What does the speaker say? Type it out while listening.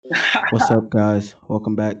What's up, guys?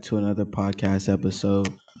 Welcome back to another podcast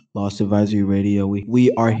episode, Lost Advisory Radio.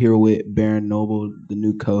 We are here with Baron Noble, the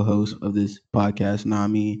new co-host of this podcast, know what I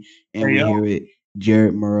mean? And Hey we yo, here with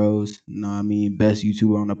Jared Muros, know what I mean? Best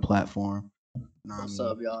YouTuber on the platform, know what I What's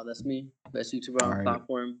up, mean? y'all? That's me, best YouTuber All on the right,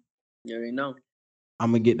 platform. You already know.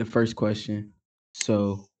 I'm gonna get the first question.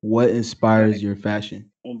 So, what Okay. inspires your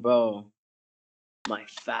fashion? Bro, my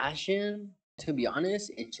fashion, to be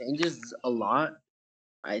honest, it changes a lot.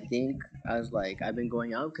 I think as I've been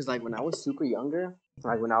going out because when I was super younger,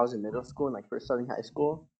 when I was in middle school and first starting high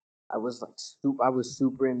school, I was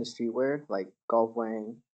super into streetwear, like golf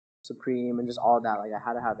wang, Supreme, and just all that. Like I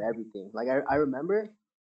had to have everything. I remember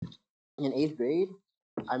in eighth grade,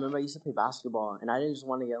 I remember I used to play basketball, and I didn't just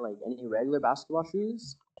want to get any regular basketball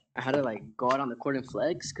shoes. I had to go out on the court and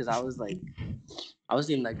flex because I wasn't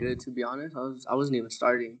even that good, to be honest. I wasn't even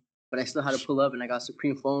starting, but I still had to pull up, and I got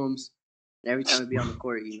Supreme foams. And every time I'd be on the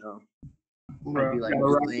court, I'd bro, be gotta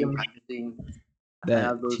rock dribbling, them. practicing. I That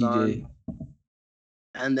have those TJ. on,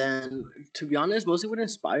 and then to be honest, mostly what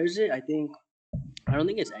inspires it, I don't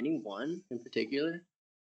think it's any one in particular,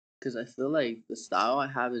 because I feel like the style I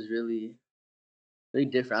have is really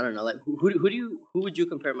different. I don't know. Who would you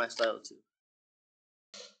compare my style to?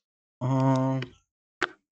 Um,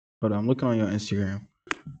 hold on, I'm looking on your Instagram.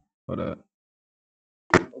 Hold up.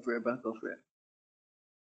 Go for it, bro. Go for it.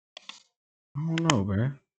 I don't know,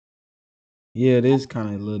 bro. Yeah, it is kind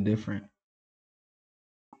of a little different.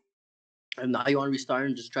 And now you want to restart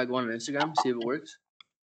and just try going on Instagram, see if it works.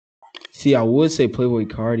 See, I would say Playboy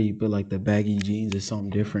Cardi, but like the baggy jeans is something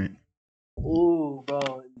different. Oh,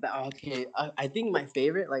 bro. Okay. I think my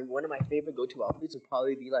favorite, one of my favorite go-to outfits would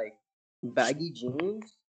probably be baggy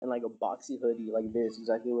jeans and a boxy hoodie like this.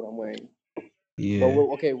 Exactly what I'm wearing. But Yeah.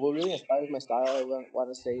 what really inspires my style, I want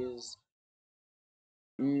to say is,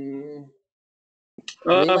 mm,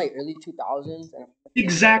 I'm in Uh, early 2000s, and I'm saying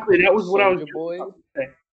exactly. That was what I was Soldier just Boy. about to say.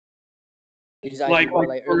 Exactly, bro.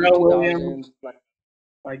 Like Early Pharrell Williams, 2000s,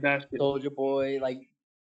 like that shit. Soldier Boy,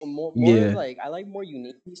 more Yeah. I like more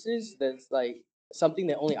unique pieces. That's something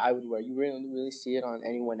that only I would wear. You really see it on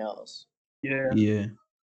anyone else. Yeah, Yeah.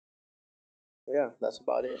 Yeah, that's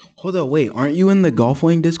about it. Hold up, wait, aren't you in the Golf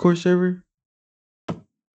Wing Discord server?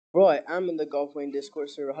 Bro, I am in the Golf Lane Discord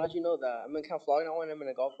server. How'd you know that? I'm in Camp Flog now, and I'm in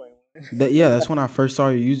a Golf Lane. Yeah, that's when I first saw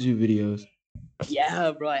your YouTube videos.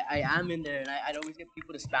 Yeah, bro, I am in there, and I'd always get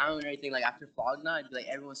people to spam and everything. Like after Flog night, I'd be like,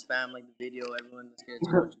 everyone spam the video, everyone let's get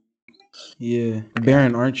to watch it. Yeah. Yeah.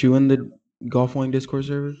 Baron, aren't you in the Golf Wing Discord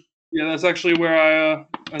server? yeah. That's actually where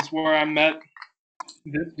that's where I met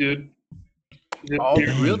this dude. This Oh,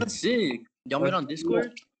 here. for real? Dang. That's sick. Y'all met on Yeah,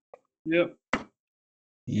 Discord? yeah,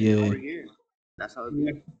 Yeah, Yeah. over here. That's how it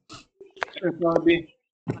yeah. be. That's how it be.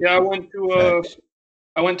 Yeah, Facts.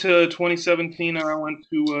 I went to 2017 and I went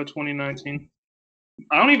to 2019.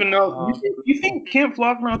 I don't even know. You think Camp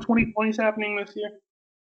Flog around 2020 is happening this year?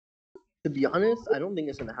 To be honest, I don't think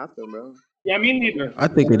it's gonna happen, bro. Yeah, me neither. I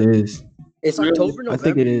think it is. It's Really? October, I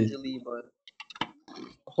think November it is. usually, but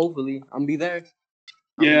hopefully I'm be there.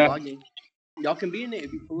 I'm Yeah, vlogging. Y'all can be in it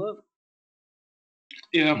if you pull up.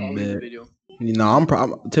 yeah. I'll leave the Bet. video. You know,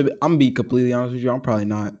 I'm be completely honest with you, I'm probably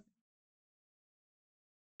not.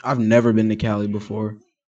 I've never been to Cali before.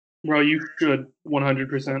 Bro, you should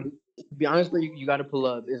 100%. To be honest, but you gotta pull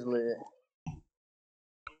up. It's lit.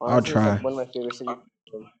 I'll Honestly, it's try. one of my favorite cities.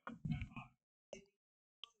 Can't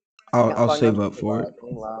I'll find out save up for for it. that.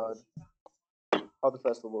 Being loud. All the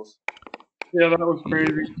festivals. Yeah, that was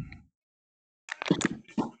crazy.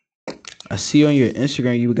 I see on your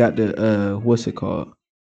Instagram you got the what's it called?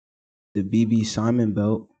 The BB Simon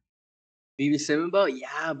belt. BB Cinnamon belt?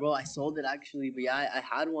 Yeah, bro. I sold it actually, but yeah, I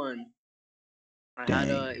had one. I had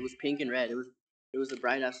Dang. it was pink and red. It was a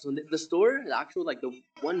bright ass. So the store, the actual the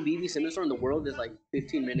one BB Cinnamon store in the world is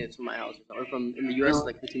 15 minutes from my house, or from in the US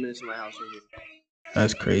is 15 minutes from my house right here.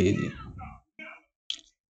 That's crazy.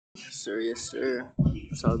 Yes, sir. Yes, sir.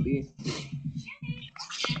 That's how it be.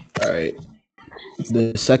 All right.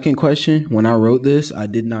 The second question, when I wrote this, I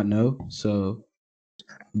did not know. So,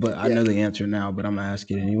 but I Yeah. know the answer now, but I'm gonna ask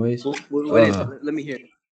it anyways. What is it? Let me hear it.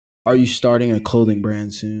 Are you starting a clothing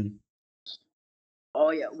brand soon?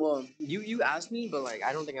 Oh yeah, well you asked me, but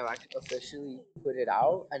I don't think I've actually officially put it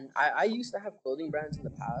out. And I used to have clothing brands in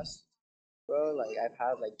the past, bro. I've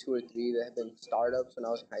had two or three that have been startups when I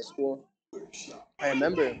was in high school. I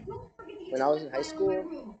remember when I was in high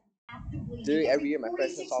school, during every year, my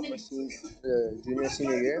freshman, sophomore, junior,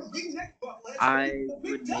 senior year, I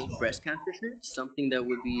would make breast cancer shirts, something that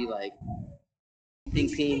would be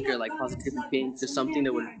Think Pink or like Positively Pink, just something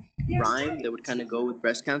that would rhyme, that would kind of go with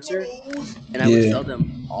breast cancer. And I would Yeah. sell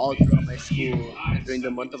them all throughout my school during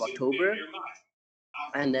the month of October.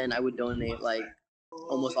 And then I would donate like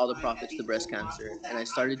almost all the profits to breast cancer. And I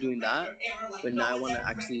started doing that, but now I want to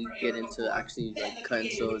actually get into actually like cutting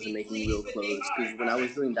sews and making real clothes. Because when I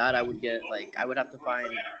was doing that, I would get like I would have to find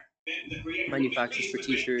manufacturers for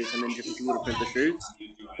T-shirts and then different people to print the shirts.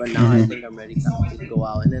 But now I think I'm ready to actually go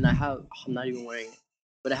out. And then I'm not even wearing it,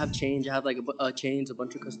 but I have change. I have like chains, a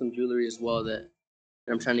bunch of custom jewelry as well that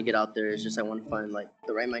I'm trying to get out there. It's just I want to find like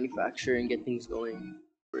the right manufacturer and get things going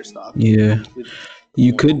first off. Yeah. With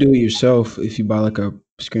You could do it yourself if you buy like a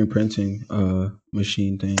screen printing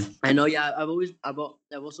machine thing. I know, yeah. I've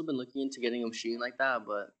also been looking into getting a machine like that,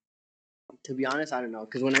 but to be honest, I don't know.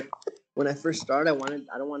 Because when I first started,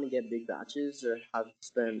 I don't want to get big batches or have to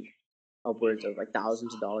spend upwards of like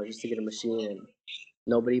thousands of dollars just to get a machine, and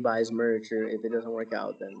nobody buys merch, or if it doesn't work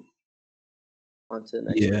out, then on to the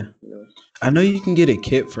next Yeah. one. You know. I know you can get a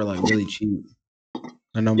kit for like really cheap.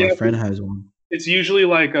 I know my Yeah, friend has one. it's usually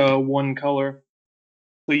like one color,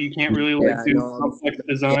 so you can't really like Yeah, do no, complex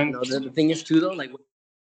yeah, designs. no. The thing is too though, like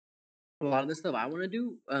a lot of the stuff I want to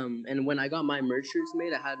do. And when I got my merch shirts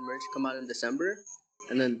made, I had merch come out in December,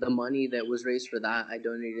 and then the money that was raised for that, I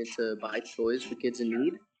donated to buy toys for kids in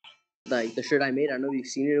need. Like the shirt I made, I don't know if you've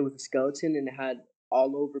seen it. It was a skeleton and it had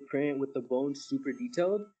all over print with the bones super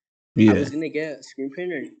detailed. I Yeah. was gonna get a screen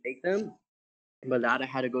printer and make them, but that I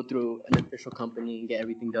had to go through an official company and get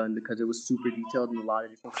everything done because it was super detailed in a lot of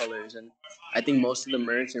different colors. And I think most of the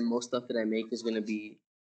merch and most stuff that I make is gonna be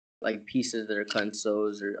like pieces that are cut and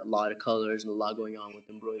sews or a lot of colors and a lot going on with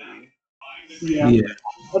embroidery. Yeah, Yeah.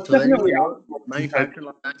 that's So if definitely anyone knows outsourcing type. manufacturing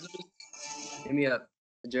Los Angeles, hit me up,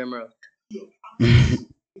 Jared Muros.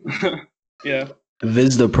 Yeah,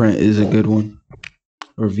 Vista print is a good one.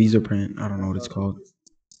 Or Visa print. I don't know what it's called.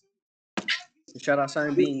 Shout out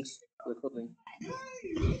Sign Beings for the clothing.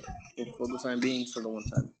 For the Sign Beings for the one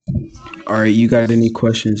time. All right, you got any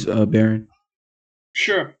questions, Baron?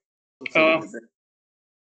 sure. What's up with it?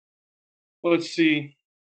 Let's see.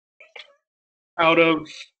 Out of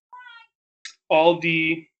all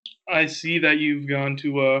the, I see that you've gone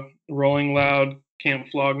to Rolling Loud, Camp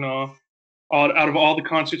Flog, Gnaw. Out of all the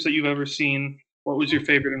concerts that you've ever seen, what was your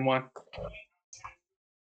favorite and why?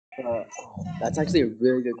 That's actually a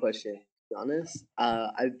really good question. To be honest,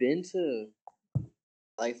 I've been to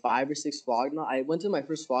like 5 or 6 Flog now. I went to my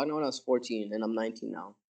first Flog now when I was 14, and I'm 19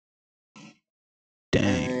 now.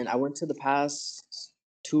 Dang. And I went to the past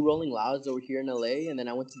 2 Rolling Louds over here in LA, and then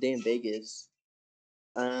I went to Day in Vegas.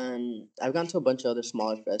 And I've gone to a bunch of other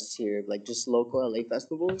smaller fests here, like just local LA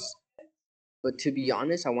festivals. But to be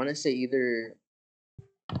honest, I want to say either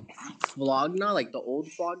Flogna, like the old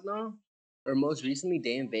Flogna, or most recently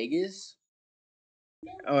Day in Vegas.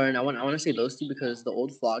 Or and I want to say those two because the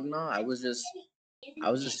old Flogna, I was a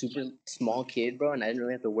super small kid, bro, and I didn't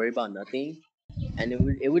really have to worry about nothing. And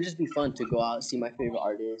it would just be fun to go out, see my favorite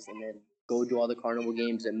artists, and then go do all the carnival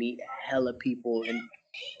games and meet hella people. And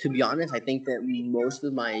to be honest, I think that most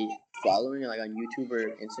of my following, like on YouTube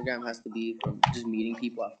or Instagram, has to be from just meeting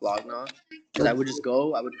people at Flogna. Because I would just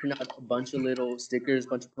go, I would print out a bunch of little stickers, a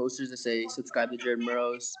bunch of posters that say subscribe to Jared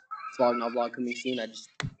Muros, Flogna vlog coming soon. I just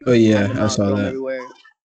Oh hand yeah, them I out, saw throw them that. everywhere,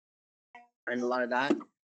 and a lot of that.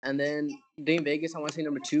 And then Day in Vegas, I want to say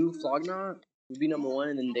number 2, Flogna would be number 1,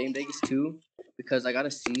 and then Day in Vegas 2, because I got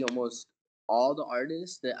to see almost all the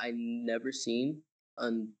artists that I never seen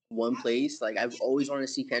on one place. Like I've always wanted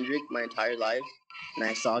to see Kendrick my entire life, and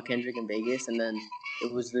I saw Kendrick in Vegas, and then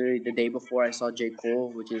it was literally the day before I saw J.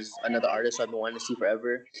 Cole, which is another artist I've been wanting to see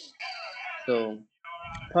forever. So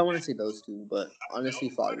probably want to say those two, but honestly,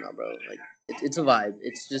 Flogna, bro, like it's a vibe.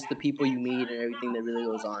 It's just the people you meet and everything that really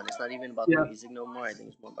goes on. It's not even about the Yeah, music no more. I think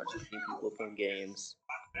it's more about just meeting people, playing games.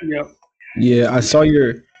 yeah, Yeah, I saw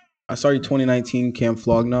your 2019 Camp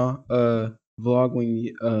Flogna vlog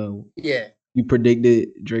when Yeah. you predicted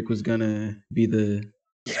Drake was gonna be the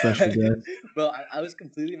special guest. Bro, I was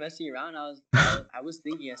completely messing around. I was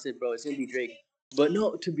thinking. I said, bro, it's gonna be Drake. But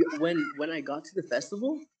no, to be when I got to the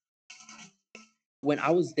festival, when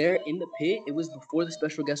I was there in the pit, it was before the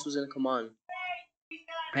special guest was gonna come on.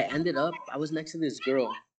 I was next to this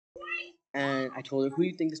girl, and I told her, "Who do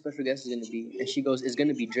you think the special guest is gonna be?" And she goes, "It's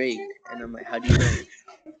gonna be Drake." And I'm like, "How do you know?"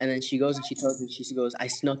 And then she goes and she tells me, she goes, "I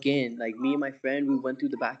snuck in. Like me and my friend, we went through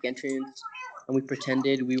the back entrance, and we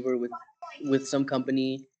pretended we were with some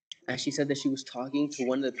company." And she said that she was talking to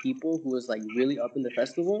one of the people who was like really up in the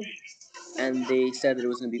festival, and they said that it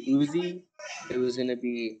was gonna be Uzi, it was gonna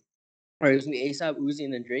be or it was gonna be ASAP, Uzi,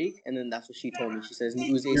 and then Drake, and then that's what she told me. She says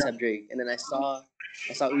Uzi, ASAP, Drake, and then I saw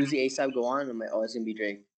Uzi, ASAP go on, and I'm like, oh, it's gonna be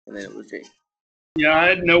Drake, and then it was Drake. Yeah, I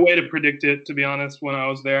had no way to predict it, to be honest, when I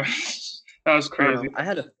was there. That was I don't crazy.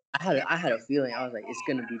 know. I had a feeling. I was like, it's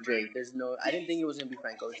gonna be Drake. I didn't think it was gonna be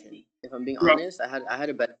Frank Ocean. If I'm being Bro, honest, I had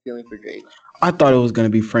a better feeling for Drake. I thought it was gonna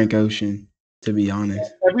be Frank Ocean, to be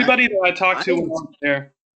honest. everybody that I talked to I- when I was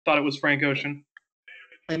there thought it was Frank Ocean.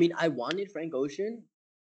 I mean, I wanted Frank Ocean,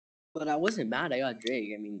 but I wasn't mad. I got Drake.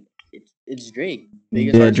 I mean, it's Drake,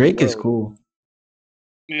 biggest Yeah, artist in the Drake is world. cool.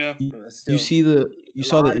 Yeah. Still, You a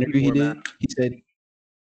saw the lot of interview people he were did? mad. He said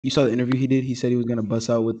you saw the interview he did? He said he was gonna bust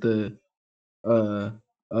out with the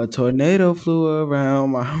a tornado flew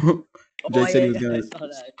around my Oh Drake said he was yeah, I gonna saw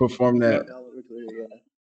that. perform that. All over Twitter, yeah.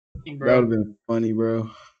 That would Bro, have been funny, bro.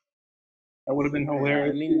 that would have been Yeah, I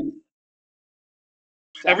hilarious. mean,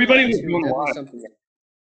 Everybody was atmosphere was doing definitely live. something.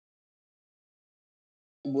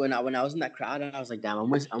 When I was in that crowd, I was like, damn,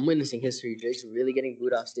 I'm witnessing history. Drake's really getting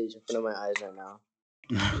booed off stage in front of my eyes right now.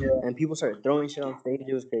 Yeah, And people started throwing shit on stage.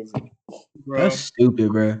 It was crazy. bro. That's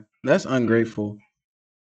stupid, bro. That's ungrateful.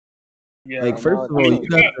 Yeah. Like, I first know, of that's all, so you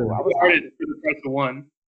got ungrateful. I was Started happy. for the price of one.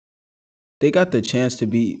 they got the chance to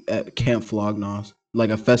be at Camp Flog Gnaw,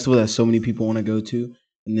 like a festival that so many people want to go to,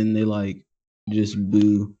 and then they like just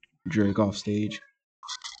boo Drake off stage.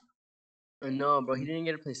 No, bro, he didn't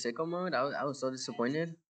get to play sicko mode. I was so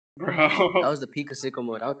disappointed. That Bro. was the peak of sicko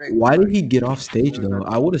mode. I was like, Why did he get off stage it was though?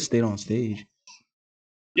 not- I would have stayed on stage.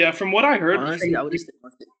 Yeah, from what I heard honestly, I would have stayed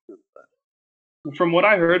on stage too, but from what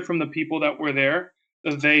I heard from the people that were there,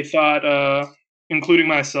 they thought, including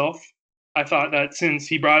myself, I thought that since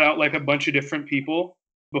he brought out like a bunch of different people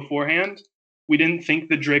beforehand, we didn't think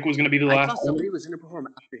that Drake was going to be the I last thought one. somebody was gonna perform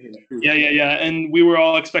after him too. Yeah, and we were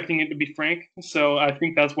all expecting it to be Frank, so I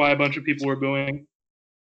think that's why a bunch of people were booing.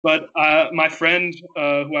 But my friend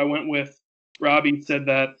who I went with, Robbie, said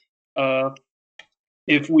that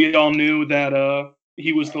if we all knew that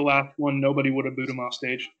he was the last one, nobody would have booed him off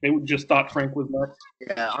stage. They would just thought Frank was next.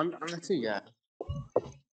 Yeah, honestly, yeah.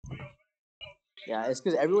 Yeah, it's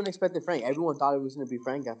because everyone expected Frank. Everyone thought it was gonna be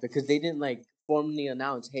Frank after, because they didn't like formally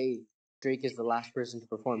announce, "Hey, Drake is the last person to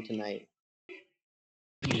perform tonight."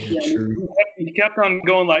 Yeah, true. He kept on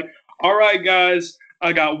going like, "All right, guys,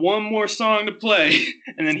 I got one more song to play,"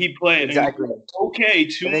 and then he'd play it. Exactly. And okay,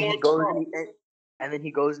 two And then more he goes songs. and then he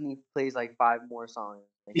goes and he plays like 5 more songs.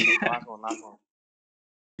 Like, last one.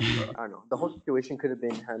 I don't know. The whole situation could have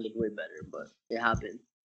been handled way better, but it happened.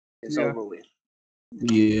 It's Yeah. over with.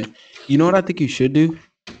 Yeah. You know what I think you should do?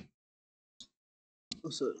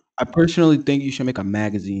 So, I personally think you should make a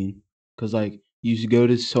magazine because, like, you should go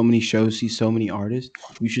to so many shows, see so many artists.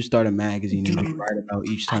 You should start a magazine and like, write about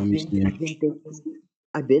each time you see them.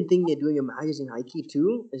 I've been thinking of doing a magazine high key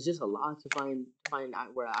too. It's just a lot to find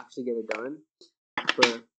out where I actually get it done.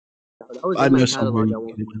 But that was I in my know somewhere catalog you at one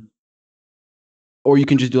can point. do it. Or you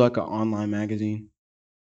can just do like an online magazine.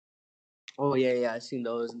 Oh yeah, I seen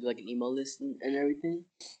those and do like an email list and everything.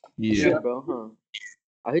 Yeah, Shit, bro, huh?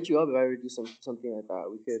 I'll hit you up if I ever do something like that.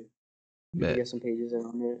 We could bet. get some pages in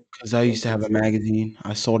on there. Because I used to have a magazine.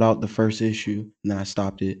 I sold out the first issue and then I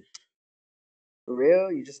stopped it For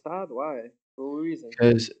real? You just stopped? Why? For what reason?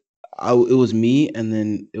 because it was me and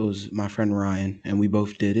then it was my friend Ryan and we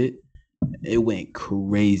both did it. It went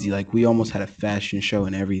crazy. Like we almost had a fashion show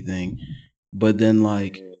and everything. But then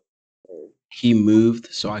like he moved,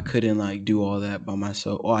 so I couldn't like do all that by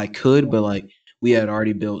myself. Or I could, but like we had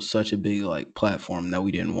already built such a big like platform that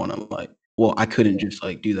we didn't want to like. Well, I couldn't just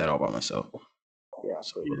like do that all by myself. Yeah,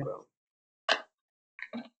 for you, bro.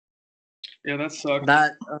 Yeah, that sucks.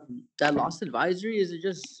 That Lost Advisory, is it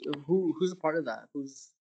just who's a part of that? Who's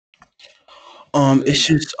It's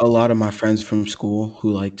just a lot of my friends from school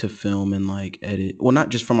who like to film and like edit. Well, not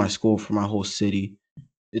just from my school, from my whole city.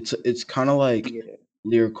 It's kind of like yeah.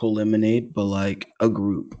 Lyrical Lemonade, but like a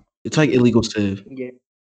group. It's like Illegal Civ.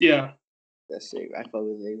 Yeah. That's sick. I fuck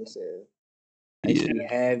with illegal civ. I used Yeah, to be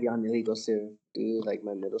heavy on illegal civ, dude. Like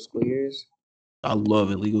my middle school years. I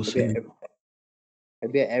love Illegal I'd be at Civ. every,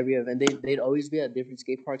 I'd be at every event. They'd always be at different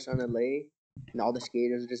skate parks around LA, and all the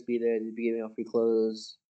skaters would just be there. They'd be giving out free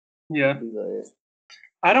clothes. Yeah. Be like,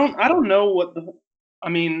 I don't know what I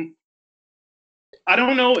mean, I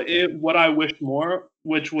don't know what I wish more,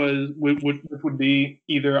 which would be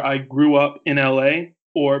either I grew up in LA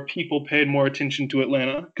or people paid more attention to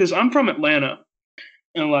Atlanta, because I'm from Atlanta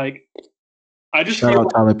and like I just Shout feel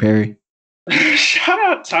out Tyler Perry. shout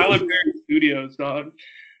out Tyler Perry Studios, dog.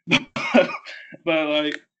 But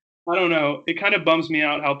like I don't know, it kind of bums me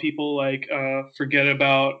out how people like forget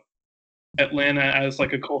about Atlanta as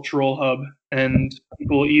like a cultural hub, and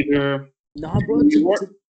people either nah, bro.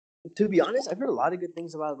 To be honest, I've heard a lot of good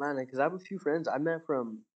things about Atlanta because I have a few friends I met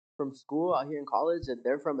from school out here in college, and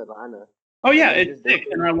they're from Atlanta. Oh yeah, And it's sick,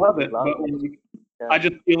 and I love it. But like, I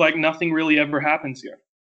just feel like nothing really ever happens here.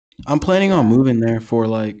 I'm planning on moving there for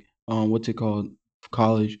like what's it called,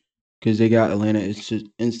 college, because they got Atlanta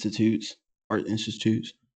institutes, art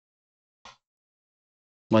institutes,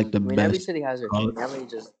 like the I mean, every best city has their thing. college. LA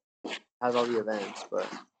just has all the events, but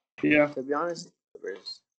Yeah. to be honest,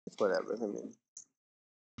 it's whatever. I mean,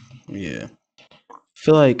 Yeah, I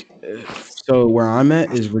feel like so where I'm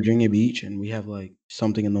at is Virginia Beach, and we have like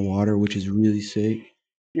something in the water, which is really sick.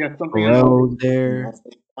 Yeah, something in Pharrell was there, I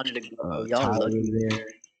wanted to go. Y'all are Tyler lucky. was there,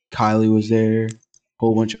 Kylie was there,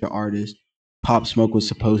 whole bunch of artists. Pop Smoke was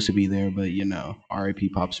supposed to be there, but you know, R.I.P.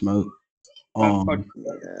 Pop Smoke. that fuck,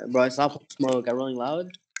 Yeah, bro, I saw Pop Smoke at Rolling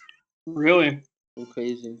Loud. really. I'm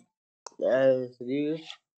crazy. Yes, dude.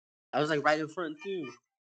 I was like right in front too.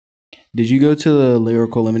 Did you go to the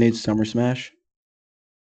Lyrical Lemonade Summer Smash?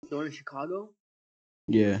 The one in Chicago.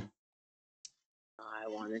 Yeah, I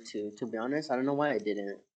wanted to. To be honest, I don't know why I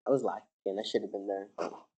didn't. I was lacking. I should have been there.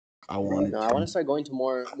 I wanted No, I to. want to start going to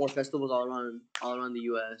more festivals all around the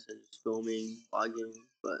U.S. and just filming, vlogging.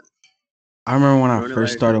 But I remember when I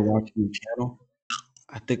first coronavirus. started watching the channel.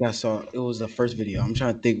 I think I saw it was the first video. I'm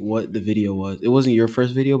trying to think what the video was. It wasn't your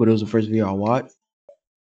first video, but it was the first video I watched.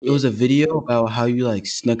 It Yeah. was a video about how you like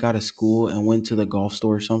snuck out of school and went to the golf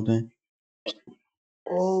store or something.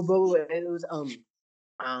 Oh, bro, it was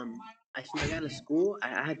I snuck out of school.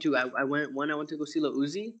 I had to. I went one. I went to go see Lil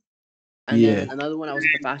Uzi, and Yeah, then another one. I was at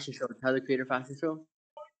the fashion show, Tyler Creator fashion show.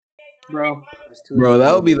 Bro. It was two bro,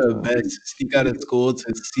 that would be entertainment, the bro. best. Sneak out of school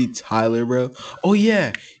to see Tyler, bro. Oh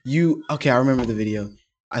yeah, you okay? I remember the video.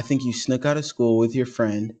 I think you snuck out of school with your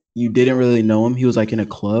friend. You didn't really know him. He was like in a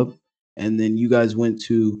club, and then you guys went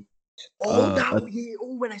to Oh, uh, yeah.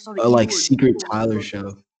 Oh, when I saw the a like Igor secret video, Tyler show,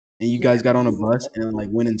 and you yeah, guys got on a bro. bus and like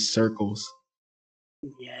went in circles.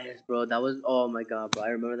 Yes, bro. That was. Oh my god, bro. I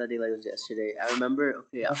remember that day like it was yesterday. I remember.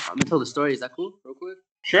 Okay, I'm gonna tell the story. Is that cool? Real quick.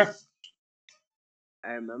 Sure.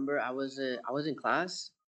 I remember I was in class.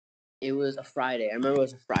 It was a Friday. I remember it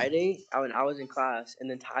was a Friday. I was in class, and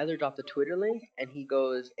then Tyler dropped a Twitter link, and he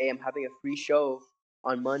goes, "Hey, I'm having a free show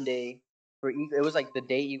on Monday for Igor." It was like the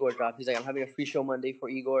day Igor dropped. He's like, "I'm having a free show Monday for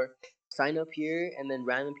Igor. Sign up here, and then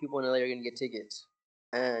random people in LA are gonna get tickets."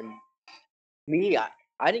 And me,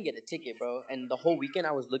 I didn't get a ticket, bro. And the whole weekend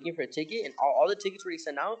I was looking for a ticket, and all the tickets were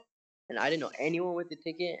sent out, and I didn't know anyone with the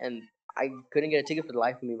ticket, and I couldn't get a ticket for the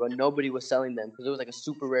life of me, bro. Nobody was selling them because it was like a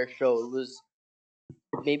super rare show. It was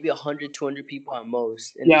maybe 100, 200 people at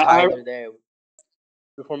most, and Yeah, Tyler there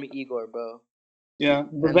performing Igor, bro. the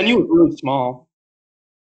And venue was then really small.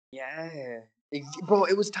 yeah, bro,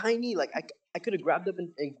 it was tiny. Like I could have grabbed up and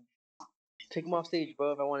take him off stage,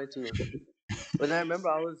 bro, if I wanted to. But then I remember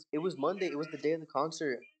it was Monday. It was the day of the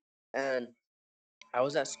concert, and I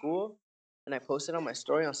was at school, and I posted on my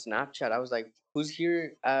story on Snapchat. I was like, "Who's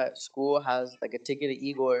here at school has like a ticket to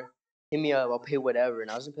Igor? Hit me up. I'll pay whatever."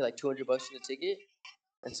 And I was gonna pay like $200 for the ticket.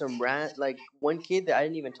 And like one kid that I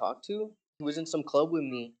didn't even talk to, he was in some club with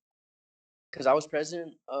me, because I was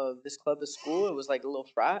president of this club at school. It was like a little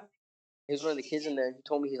frat. He was one of the kids in there. He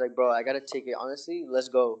told me, he's like, "Bro, I got a ticket. Honestly, let's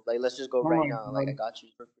go. Like, let's just go Oh right my now. Like, I god. got you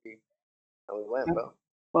for free." And we went, That's bro.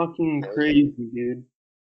 fucking And it was crazy, dude.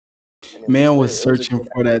 and it was Man lit. was It was a searching good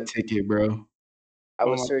for night. that ticket, bro. I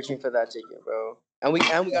Oh was my searching for that ticket, bro. And we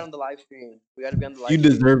got on the live stream. We got to be on the You live stream.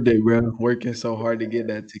 deserved it, bro. Working so hard to get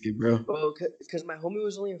that ticket, bro. Bro, because my homie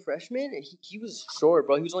was only a freshman, and he was short,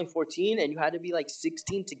 bro. He was only 14, and you had to be like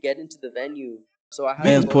 16 to get into the venue. So I had to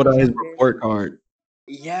Man's pulled out his Photoshop him. report card.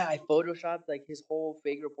 Yeah, I photoshopped like his whole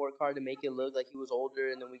fake report card to make it look like he was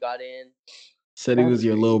older, and then we got in. Said he That was was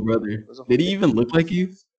your crazy. little Bro. brother. It was a whole Did he thing. even look like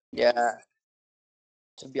you? Yeah,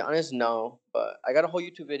 to be honest, no, but I got a whole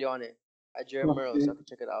YouTube video on it at Jared Muros, so I can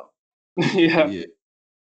check it out. Yeah. Yeah.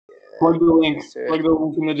 Plug the link. Yes, sir. Plug the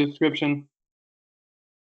link in the description.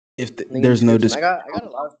 If Link in there's no description. description, I got a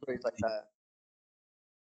lot of stories like that.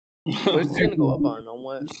 Where's this gonna go up on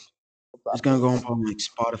what it's gonna platform? go on like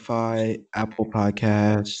Spotify, Apple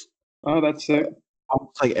Podcasts, Oh, that's sick.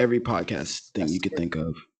 almost like every podcast thing That's you could it. think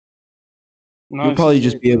of. You'll Nice. probably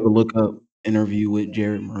just Sick, be able to bro. look up interview with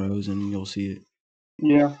Jared Muros and you'll see it.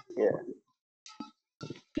 Yeah. Yeah.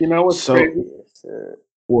 You know what's So crazy? Yes, sir.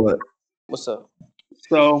 what? What's up?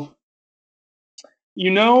 So,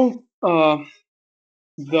 you know,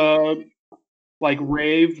 the like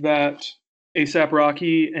rave that ASAP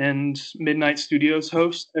Rocky and Midnight Studios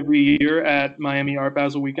host every year at Miami Art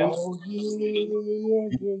Basel Weekend. Oh yeah.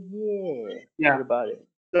 Yeah. What about it?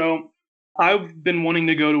 So I've been wanting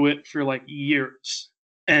to go to it for like years.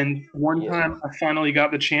 And one time I finally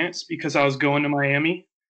got the chance because I was going to Miami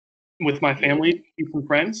with my family and some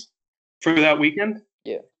friends for that weekend.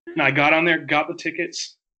 Yeah. And I got on there, got the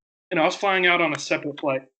tickets, and I was flying out on a separate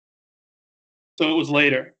flight. So it was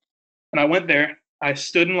later. And I went there. I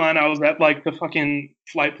stood in line. I was at like the fucking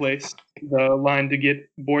flight place, the line to get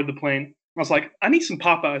board the plane. I was like, I need some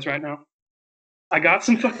Popeyes right now. I got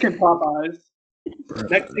some fucking Popeyes.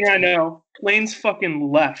 Next thing I know, plane's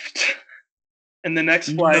fucking left. And the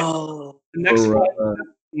next flight,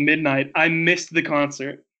 midnight, I missed the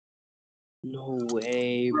concert. No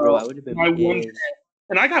way, bro. I would have been pissed.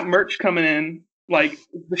 And I got merch coming in. Like,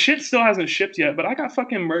 the shit still hasn't shipped yet, but I got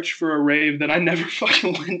fucking merch for a rave that I never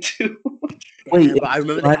fucking went to. Wait, but I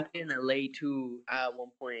remember they had it in LA too at one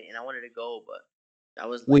point, and I wanted to go, but that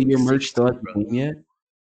was like. Wait, your merch still hasn't come yet?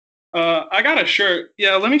 I got a shirt.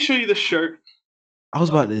 Yeah, let me show you the shirt. I was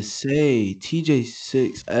about to say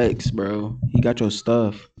TJ6X, bro. He got your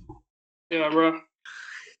stuff. Yeah, bro.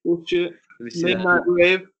 Good shit. Midnight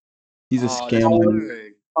rave. He's a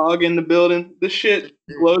scammer. Flog in the building. This shit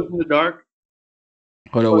glows in the dark.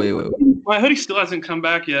 Hold on, wait. My hoodie still hasn't come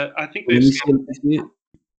back yet. I think they scammed me.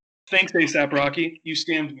 Thanks, ASAP Rocky. You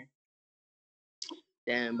scammed me.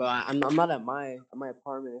 Damn, bro. I'm not at my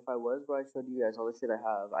apartment. If I was, bro, I showed you guys all the shit I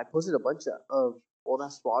have. I posted a bunch of all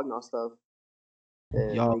that Flog Gnaw stuff that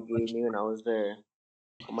they gave me when I was there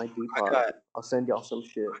on my Depop. I'll send y'all some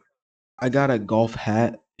shit. I got a golf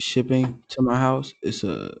hat shipping to my house. It's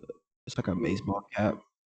like a baseball cap.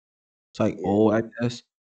 It's like old, I guess.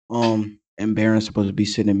 And Baron's supposed to be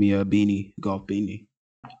sending me a beanie, golf beanie.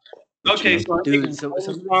 Okay, so dude,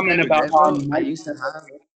 comment about I used to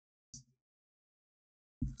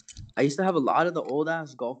have a lot of the old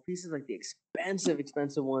ass golf pieces, like the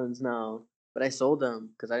expensive ones now, but I sold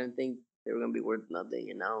them because I didn't think they were gonna be worth nothing,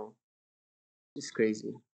 and now it's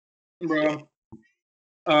crazy, bro.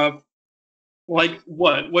 Like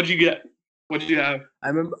what? What'd you get? What did you have? I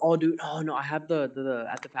remember. Oh, dude. Oh no, I had the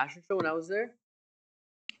at the fashion show when I was there.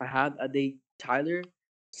 I had Tyler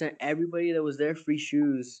sent everybody that was there free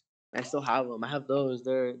shoes. I still have them. I have those.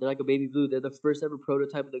 They're like a baby blue. They're the first ever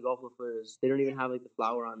prototype of the golf loafers. They don't even have like the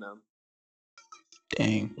flower on them.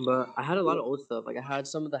 Dang. But I had a lot of old stuff. Like I had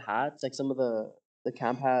some of the hats, like some of the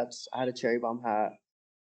camp hats. I had a cherry bomb hat.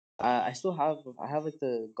 I have like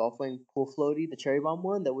the golf lane pool floaty, the cherry bomb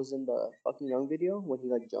one that was in the fucking Young video when he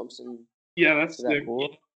like jumps in. Yeah, that's to that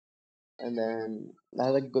pool. And then I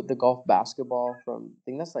had like the golf basketball from I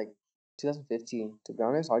think that's like 2015. To be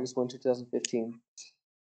honest, August winter 2015.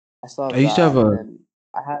 I still have. I used to have a.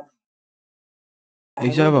 I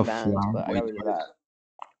used to have a Vans, but I got rid of that.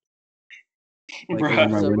 Bro,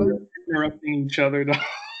 interrupting each other though.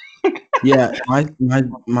 Yeah, my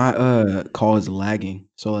call is lagging,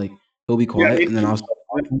 so like he'll be quiet and then I'll start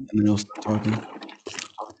talking and then he'll start talking.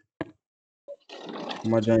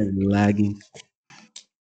 My giant is lagging.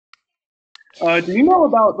 Do you know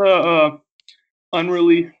about the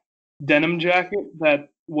unreleased denim jacket that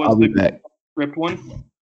was the ripped one?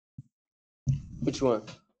 Which one?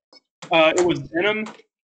 It was denim,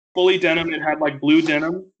 fully denim. It had like blue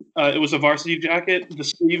denim. It was a varsity jacket. The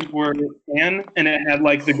sleeves were tan, and it had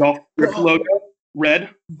like the golf grip logo, red.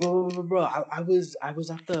 Bro, I was at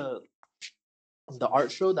the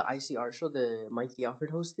art show, the IC art show that Mikey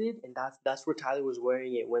Alfred hosted, and that's where Tyler was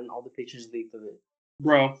wearing it when all the pictures leaked of it.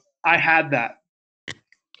 Bro, I had that.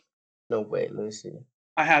 No way, let me see.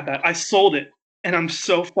 I had that. I sold it, and I'm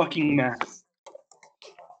so fucking mad.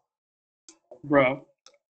 Bro,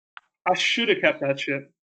 I should have kept that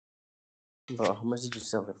shit. Bro, how much did you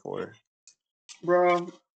sell it for?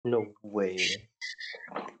 Bro. No way.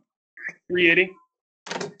 $380.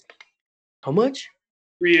 How much?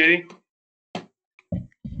 $380.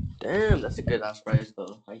 Damn, that's a good ass price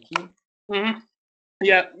though. Mm-hmm.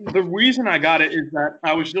 Yeah, the reason I got it is that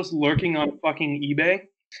I was just lurking on fucking eBay,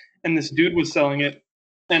 and this dude was selling it,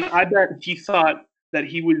 and I bet he thought that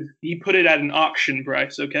he put it at an auction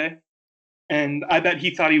price, okay? And I bet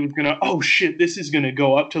he thought he was gonna, oh shit, this is gonna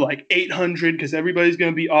go up to like 800 because everybody's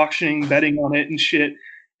gonna be auctioning, betting on it and shit,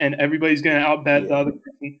 and everybody's gonna outbet the other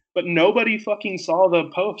person. But nobody fucking saw the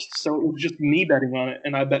post, so it was just me betting on it,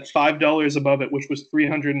 and I bet $5 above it, which was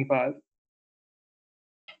 305.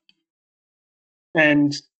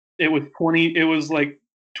 And it was like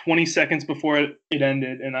 20 seconds before it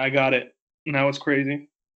ended, and I got it. And that was crazy.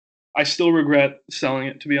 I still regret selling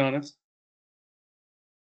it, to be honest.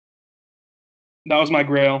 That was my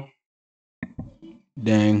grail.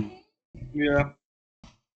 Dang. Yeah.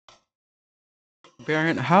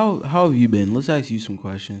 Baron, how have you been? Let's ask you some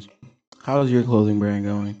questions. How's your clothing brand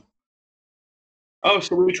going? Oh,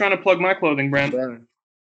 so we're trying to plug my clothing brand.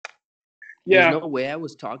 There's Yeah. no way I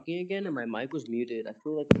was talking again and my mic was muted. I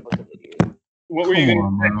feel like a fucking idiot. What were you Come going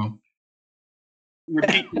on, to say? bro.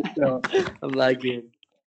 Repeat yourself. I'm lagging.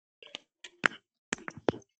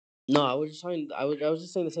 No, I was just talking. I was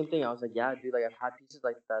just saying the same thing. I was like, yeah, dude. Like I've had pieces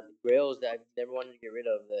like that, grails that I've never wanted to get rid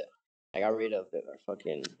of. That I got rid of. That are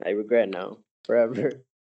fucking. I regret now forever.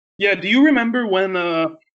 Yeah. Do you remember when?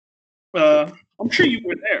 I'm sure you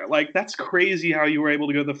were there. Like that's crazy how you were able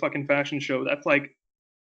to go to the fucking fashion show. That's like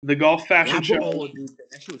the golf fashion Yeah, show. bro, dude,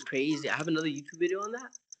 that shit was crazy. I have another YouTube video on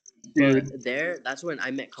that. Dude. But that's when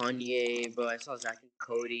I met Kanye, bro. I saw Zach and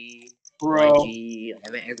Cody, Bro. YG. I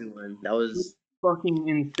met everyone. That was fucking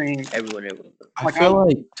insane. Everyone. I feel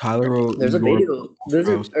like Tyler. There's a video.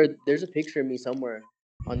 There's a picture of me somewhere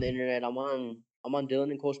on the internet. I'm on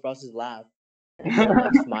Dylan and Cole Sprouse's lap, and they're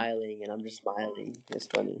like smiling, and I'm just smiling. It's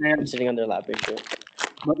funny. Man. I'm sitting on their lap and shit.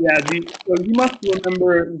 But yeah, so you must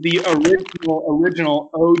remember the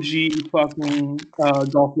original OG fucking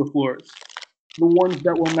golf floors. The ones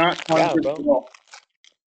that were not bro.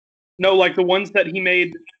 No, like the ones that he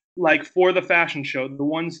made like for the fashion show. The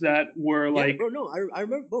ones that were like bro, no, I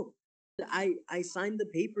remember both. I signed the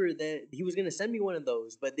paper that he was gonna send me one of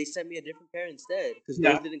those, but they sent me a different pair instead because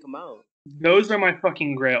those didn't come out. Those are my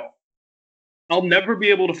fucking grail. I'll never be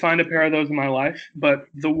able to find a pair of those in my life, but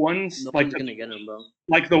the ones gonna get them, bro.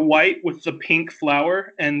 Like the white with the pink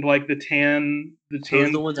flower and like the tan. Those are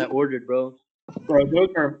the ones I ordered, bro. Bro,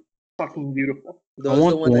 those are fucking beautiful. I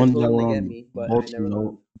want the ones that were on bolts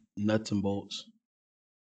and nuts and bolts.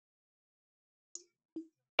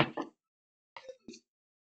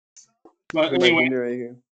 But anyway, right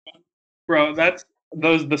here. Bro, that's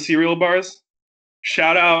the cereal bars.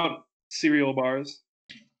 Shout out cereal bars.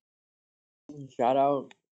 Shout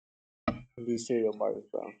out these cereal bars,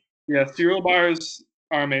 bro. Yeah, cereal bars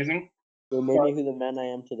are amazing. They made me who the man I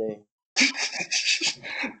am today.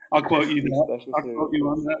 I'll quote you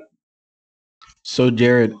on that. So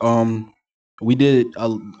Jared, we did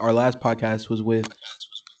our last podcast was with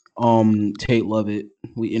Tate Lovett.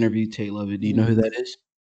 We interviewed Tate Lovett. Do you know who that is?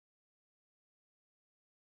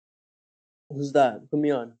 Who's that? Put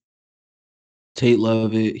me on. Tate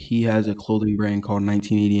Lovett. He has a clothing brand called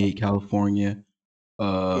 1988 California.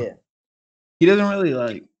 He doesn't really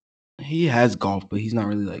like. He has golf, but he's not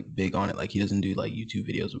really like big on it. Like he doesn't do like YouTube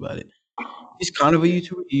videos about it. He's kind of a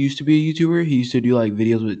YouTuber. He used to be a YouTuber. He used to do like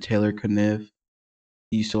videos with Taylor Kniff.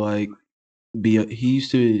 He used to like he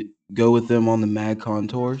used to go with them on the MagCon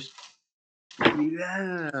tours.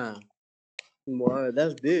 Yeah. Wow,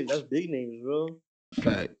 that's big. That's big names, bro.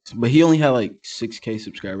 Fact. But he only had like 6K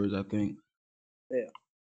subscribers, I think. Yeah.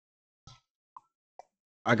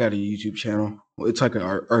 I got a YouTube channel. It's like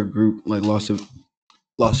our group, like Lost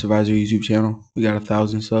Advisor YouTube channel. We got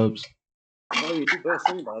 1,000 subs. Oh, you do best.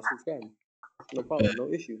 Somebody subscribe. No problem.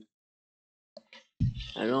 No issue.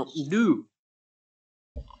 I don't do.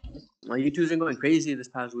 My YouTube's been going crazy this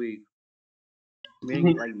past week. I'm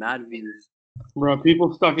getting like mad views. Bro,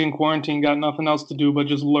 people stuck in quarantine got nothing else to do but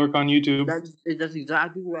just lurk on YouTube. That's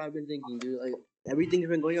exactly what I've been thinking, dude. Like everything's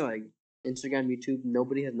been going on, like Instagram, YouTube.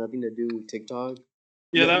 Nobody has nothing to do. TikTok.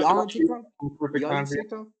 Yeah, that's y'all on TikTok. Perfect y'all on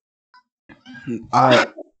TikTok. I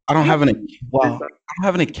don't have an I don't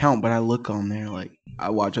have an account, but I look on there. Like I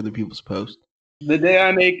watch other people's posts. The day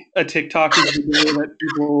I make a TikTok is the day that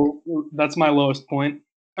people. That's my lowest point.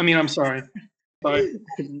 I mean, I'm sorry.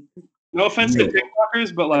 No offense to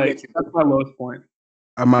TikTokers, but like that's my lowest point.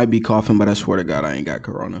 I might be coughing, but I swear to God, I ain't got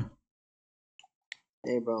corona.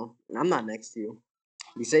 Hey, bro, I'm not next to you.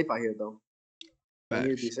 Be safe out here, though. I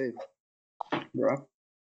need to be safe, bro.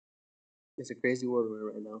 It's a crazy world we're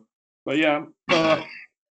in right now. But yeah,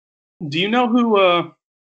 do you know who?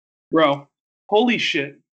 Bro, holy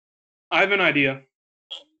shit! I have an idea.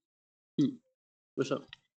 What's up?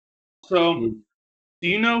 So, do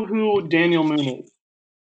you know who Daniel Moon is?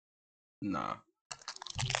 Nah.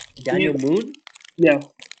 Daniel Moon? Yeah.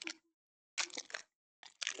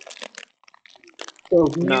 So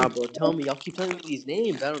nah, bro. Tell me. Y'all keep telling me these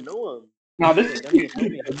names. I don't know them. Now this dude is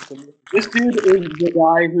the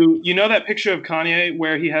guy who, you know that picture of Kanye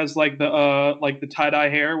where he has like the tie-dye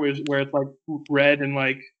hair where it's like red and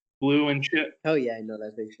like blue and shit? Hell yeah, I know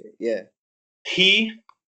that picture. Yeah. He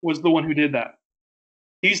was the one who did that.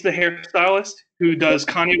 He's the hairstylist who does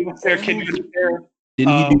Kanye West's hair, Kid Cudi's hair.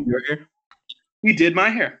 Didn't he do your hair? He did my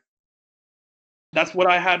hair. That's what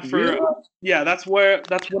I had for. Yeah, that's when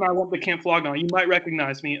I went to Camp Flog. Now you might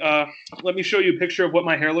recognize me. Let me show you a picture of what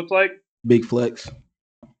my hair looked like. Big flex.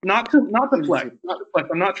 Not to flex.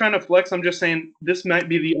 I'm not trying to flex. I'm just saying this might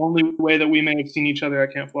be the only way that we may have seen each other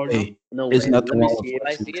at Camp Flog. Hey, no it's way. nothing Let me wrong see. with If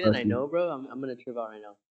I see it and I know, bro, I'm gonna trip out right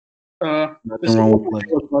now. nothing wrong with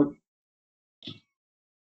flex.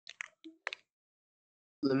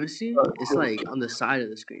 Let me see. It's like on the side of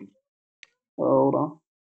the screen. Hold on.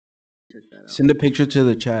 Check that out. Send a picture to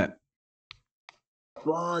the chat.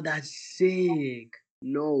 Oh, that's sick.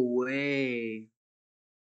 No way.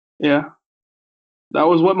 Yeah, that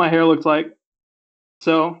was what my hair looked like.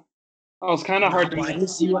 So I was kind of hard to. I didn't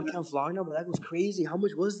see you at Camp Flog now, but that was crazy. How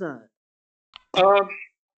much was that?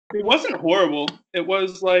 It wasn't horrible. It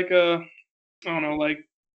was like I don't know, like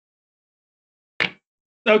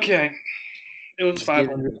okay, it was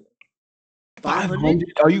 500.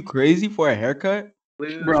 500? Are you crazy for a haircut?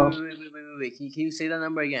 Wait. Bro. Can you say that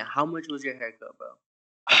number again? How much was your haircut, bro?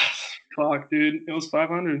 Fuck, dude, it was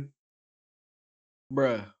 500.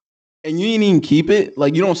 Bruh. And you didn't even keep it?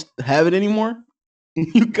 Like, you don't have it anymore?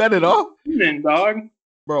 You cut it off? Man, dog.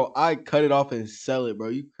 Bro, I cut it off and sell it, bro.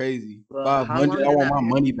 You crazy. Bro, 500, I want my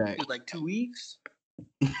money back. Like 2 weeks?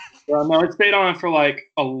 Bro, no, it stayed on for like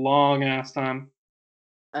a long ass time.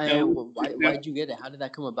 And why'd you get it? How did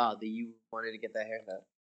that come about that you wanted to get that haircut?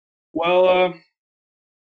 Well,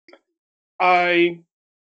 I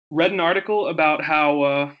read an article about how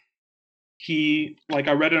I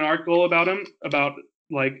read an article about him, about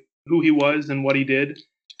like who he was and what he did,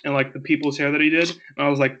 and like the people's hair that he did. And I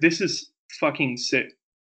was like, this is fucking sick.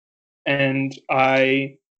 And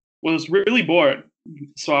I was really bored.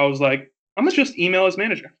 So I was like, I'm gonna just email his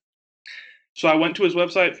manager. So I went to his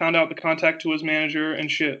website, found out the contact to his manager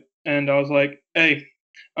and shit. And I was like, hey,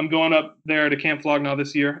 I'm going up there to Camp Flog Gnaw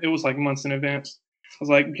this year. It was like months in advance. I was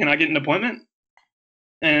like, can I get an appointment?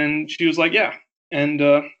 And she was like, yeah. And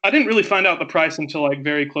I didn't really find out the price until like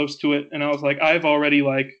very close to it. And I was like, I've already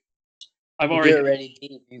You're already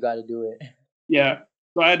deep. You got to do it. Yeah.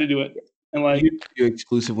 So I had to do it. And like, you're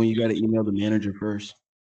exclusive when you got to email the manager first.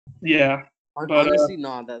 Yeah. But honestly,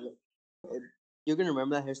 no, you're gonna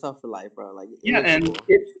remember that hairstyle for life, bro. Like, yeah, and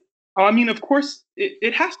cool. I mean, of course,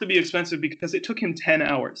 it has to be expensive because it took him 10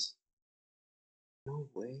 hours. No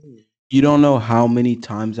way. You don't know how many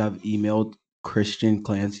times I've emailed Christian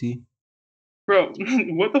Clancy? Bro,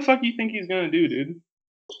 what the fuck do you think he's gonna do, dude?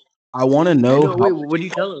 I want to know. Wait, what do you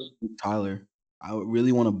tell him? Tyler. I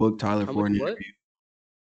really want to book Tyler for an interview.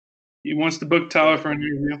 He wants to book Tyler for an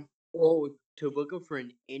interview. Oh, to book him for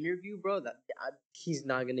an interview, bro? He's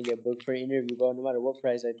not gonna get booked for an interview, bro. No matter what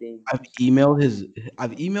price, I think. I've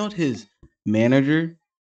emailed his manager,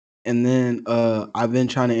 and then I've been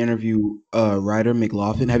trying to interview Ryder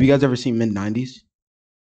McLaughlin. Have you guys ever seen Mid-90s?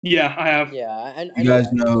 Yeah, I have. Yeah, you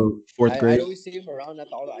guys know fourth grade. I always see him around at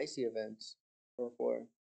all the icy events.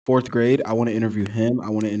 Fourth grade. I want to interview him. I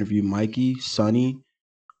want to interview Mikey, Sonny,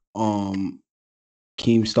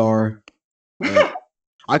 Keemstar.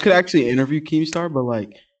 I could actually interview Keemstar, but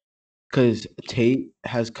like, because Tate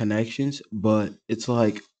has connections, but it's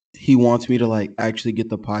like he wants me to like actually get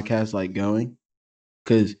the podcast like going,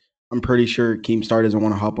 because I'm pretty sure Keemstar doesn't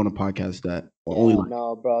want to hop on a podcast that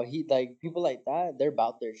no, bro. He like people like that. They're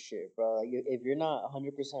about their shit, bro. Like if you're not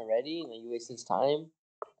 100% ready, then you waste his time.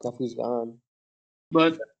 That fool's gone.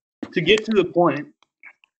 But to get to the point,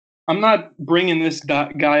 I'm not bringing this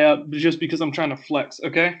guy up just because I'm trying to flex.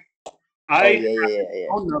 Okay, I have his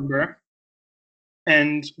phone number,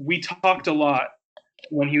 and we talked a lot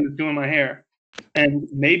when he was doing my hair, and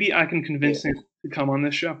maybe I can convince him to come on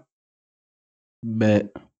this show.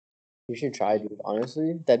 Bet. You should try, dude.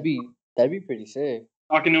 Honestly, that'd be pretty sick.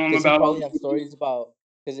 Talking to him about probably have stories about,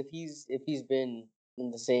 because if he's been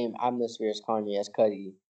in the same atmosphere as Kanye, as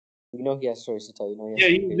Cudi, you know he has stories to tell. You know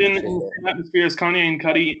he's been in the same atmosphere as Kanye and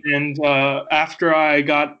Cudi, and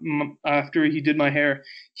after he did my hair,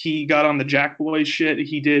 he got on the Jack Boy shit.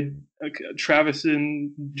 He did Travis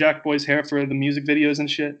and Jack Boy's hair for the music videos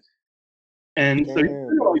and shit. And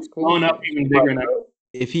so he's blowing up even bigger now.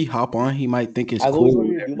 If he hop on, he might think it's cool. I've always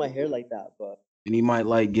wanted to do my hair like that, but and he might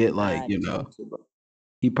like get like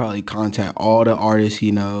he probably contact all the artists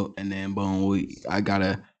he know, and then boom, we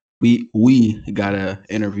gotta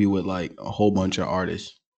interview with like a whole bunch of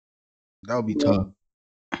artists. That would be tough.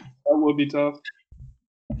 That would be tough.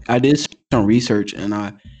 I did some research and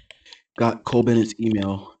I got Cole Bennett's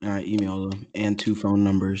email and I emailed him and 2 phone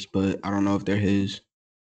numbers, but I don't know if they're his.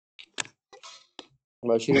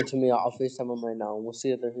 Bro, shoot it to me. I'll FaceTime him right now. We'll see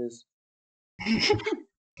if they're his. I'll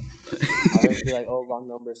just be like, oh, wrong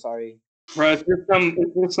number. Sorry. Bro, it's just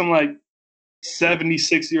some like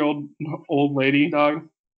 76-year-old old lady, dog,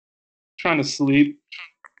 trying to sleep.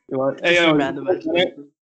 You're like, hey, random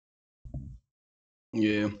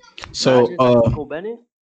yeah. So, Cole Bennett?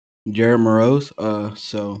 Jared Muros.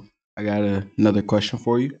 So I got another question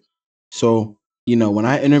for you. So, you know, when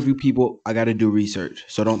I interview people, I got to do research.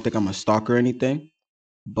 So don't think I'm a stalker or anything.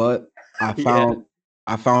 But I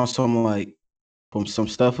found some like some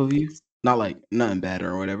stuff of you, not like nothing bad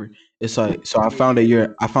or whatever. It's like so I found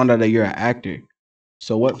out that you're an actor.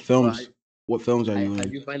 So what Bro, films are you how'd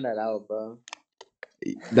in? you find that out, bro?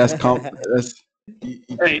 That's That's that's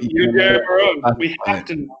Hey, you you're can't know Jared that. Muros. That's We have classified.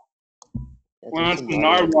 to know. We're on some some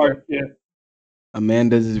Narwhal Narwhal shit. A man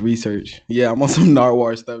does his research. Yeah, I'm on some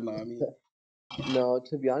narwhal stuff now. I mean, No,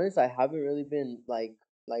 to be honest, I haven't really been like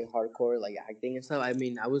hardcore like acting and stuff. I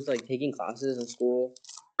mean, I was like taking classes in school,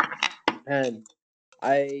 and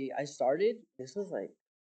I started. This was like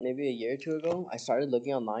maybe a year or two ago. I started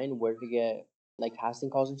looking online where to get like casting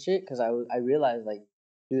calls and shit because I realized like,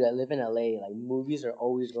 dude, I live in LA. Like movies are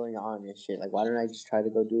always going on and shit. Like, why don't I just try to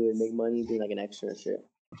go do it, make money, being like an extra and shit.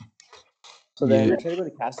 So then yeah. I tried to go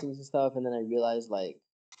to castings and stuff, and then I realized like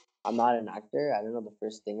I'm not an actor. I don't know the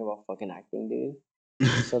first thing about fucking acting, dude.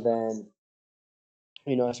 So then,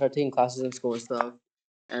 I started taking classes in school and stuff,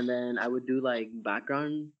 and then I would do like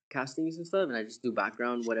background castings and stuff, and I just do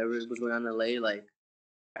background whatever was going on in LA. Like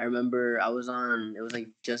I remember I was on, it was like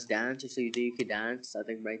Just Dance, so you could dance. I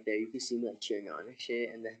think right there you could see me like cheering on and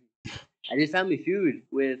shit, and then I did Family Feud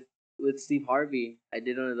with Steve Harvey. I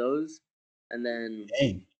did one of those, and then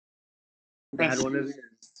Dang. they had That's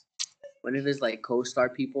one of his like co-star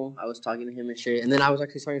people. I was talking to him and shit, and then I was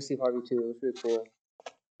actually talking to Steve Harvey too. It was pretty cool.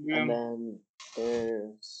 yeah. And then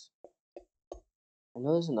I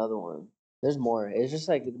know there's another one. There's more. It's just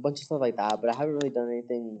like a bunch of stuff like that, but I haven't really done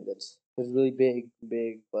anything that's really big.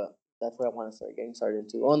 But that's what I want to start getting started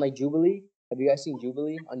into. Oh, and like Jubilee. Have you guys seen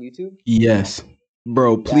Jubilee on YouTube? Yes,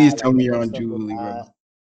 bro. Yeah, Please tell like me I've you're done on stuff with Jubilee, bro. that.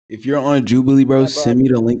 If you're on Jubilee, bro, Yeah, bro. send me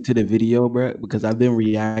the link to the video, bro, because I've been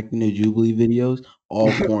reacting to Jubilee videos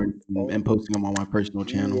all quarantine Oh, and posting them on my personal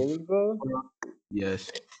channel. really, bro?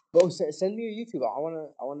 Yes. Bro, send me your YouTube. I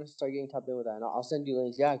wanna start getting tapped in with that, and I'll send you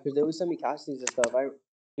links. Yeah, because they always send me castings and stuff.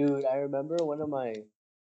 Dude, I remember one of my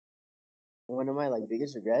like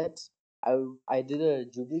biggest regrets. I did a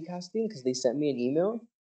Jubilee casting because they sent me an email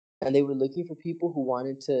and they were looking for people who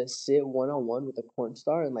wanted to sit one on one with a porn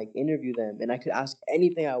star and like interview them, and I could ask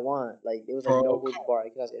anything I want. Like it was like no Bro, holds bar. I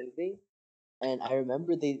could ask anything, and I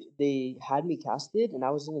remember they had me casted, and I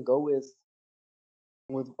was gonna go with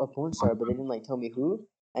a porn star, but they didn't like tell me who.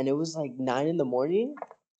 And it was like 9 in the morning,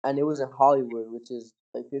 and it was in Hollywood, which is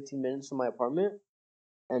like 15 minutes from my apartment.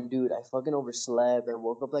 And dude, I fucking overslept. I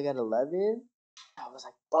woke up like at 11. I was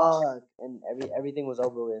like, fuck, and everything was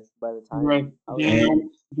over with by the Right. time I Do was you and know? like,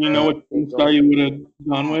 Do you know what get star going you and would shit. have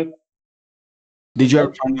gone with? did What's you ever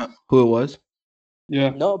up? find out who it was? Yeah.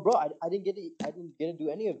 No, bro, I didn't get it. I didn't get to do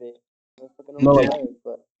any of it. I was fucking No, like overslept,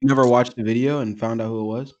 but you never watched the video and found out who it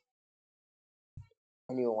was?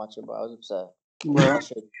 I didn't even watch it, bro. I was upset. Bro, That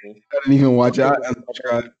shit hit me. I didn't even watch it. I It hit me so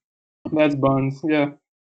bad. unsubscribed. that's buns. Yeah.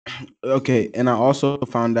 Okay, and I also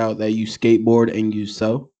found out that you skateboard and you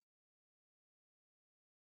sew.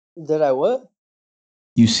 Did I what?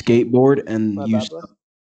 You skateboard and My you bad, bro. sew.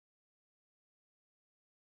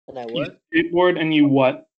 And I You what? skateboard and you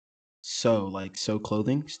what? Sew, like sew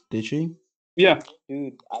clothing, stitching. Yeah.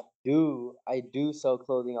 Dude, I do sell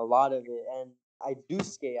clothing, a lot of it, and I do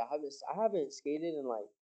skate. I haven't skated in like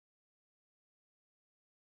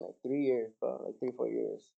 3 years, bro. Like 3 4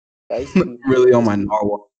 years. I used to be Really on my heavy,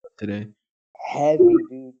 narwhal today. heavy,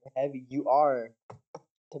 dude, heavy. You are,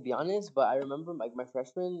 to be honest. But I remember like my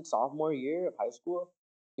freshman sophomore year of high school,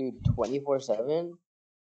 dude, 24/7.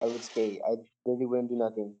 I would skate. I literally wouldn't do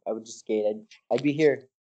nothing. I would just skate. I'd be here.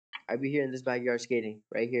 I'd be here in this backyard skating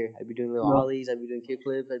right here. I'd be doing little Yeah. ollies. I'd be doing kick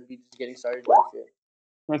flips. I'd be just getting started doing shit.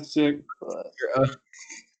 That's sick. But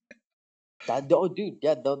Uh, oh, dude,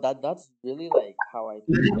 yeah, that's really like how I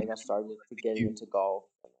think I got started to getting you, into golf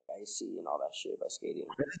and like IC and all that shit by skating.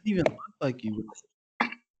 that doesn't even look like you.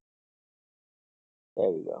 There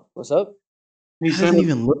we go. What's up? He That sent doesn't us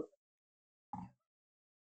even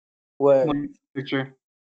What? like, a picture.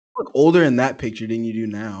 look older in that picture than you do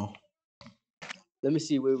now. Let me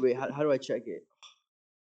see. Wait. How do I check it?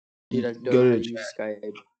 Dude, You I don't go know to how the to use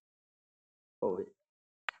Skype. Oh wait.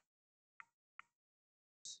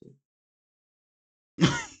 Let's see.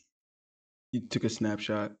 chat. You took a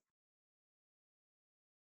snapshot.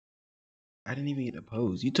 I didn't even get a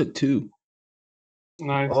pose. You took two.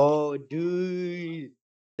 Nice. Oh, dude,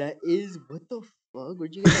 that is what the fuck?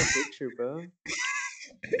 Where'd you get that picture, bro?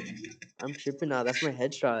 I'm tripping now. That's my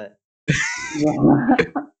headshot.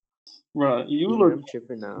 Bro, you Dude, look I'm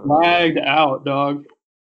tripping now. lagged out, dog.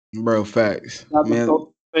 Bro, facts. Got the Man,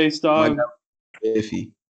 poker face, my dog. dad was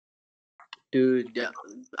iffy. Dude, yeah,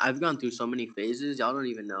 I've gone through so many phases. Y'all don't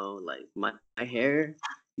even know. Like my hair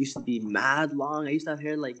used to be mad long. I used to have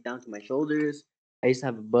hair like down to my shoulders. I used to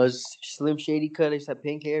have a buzz, slim shady cut. I used to have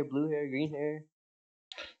pink hair, blue hair, green hair,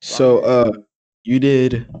 blonde So hair. you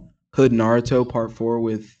did Hood Naruto Part 4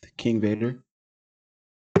 with King Vader?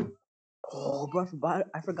 Oh, bro,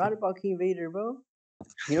 I forgot about King Vader, bro.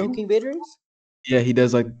 You know who King Vader is? Yeah, he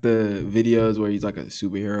does like the videos where he's like a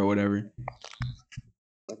superhero or whatever.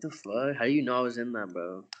 What the fuck? How do you know I was in that,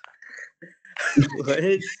 bro? What?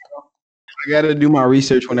 I gotta do my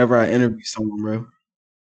research whenever I interview someone, bro.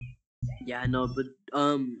 Yeah, no, but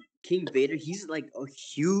King Vader, he's like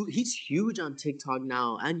he's huge on TikTok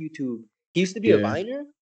now and YouTube. He used to be a Yeah. Viner,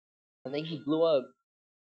 and then he blew up.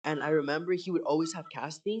 And I remember he would always have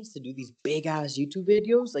castings to do these big ass YouTube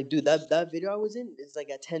videos. Like, dude, that video I was in is like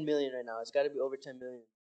at 10 million right now. It's got to be over 10 million.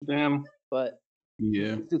 Damn. But Yeah.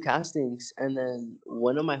 he would do castings, and then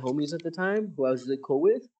one of my homies at the time, who I was really cool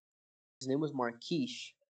with, his name was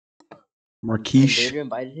Marquise. And Marquise. Vader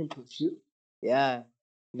invited him to a shoot. Yeah.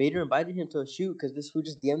 Vader invited him to a shoot because this fool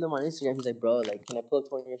just DM'd him on Instagram. He's like, bro, like, can I pull up to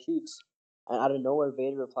one of your shoots? And out of nowhere,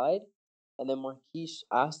 Vader replied. And then Marquise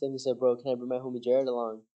asked him, he said, bro, can I bring my homie Jared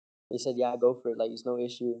along? He said, yeah, go for it. Like, it's no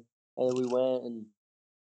issue. And then we went and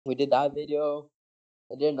we did that video.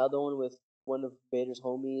 I did another one with one of Vader's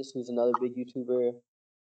homies, who's another big YouTuber.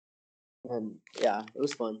 And yeah, it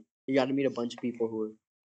was fun. You got to meet a bunch of people who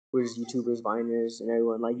were just YouTubers, Viners, and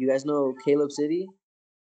everyone. Like, you guys know Caleb City?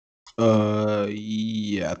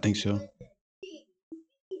 Yeah, I think so.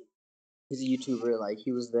 He's a YouTuber. Like,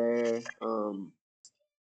 he was there.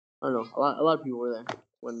 I don't know. A lot of people were there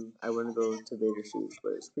when I went to go to Vader shoots,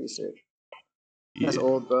 but it's pretty sick. That's Yeah.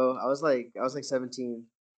 old, bro. I was like 17.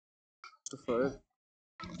 What the fuck?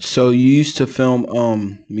 So you used to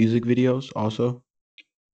film music videos also?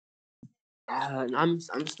 I'm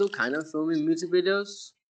still kind of filming music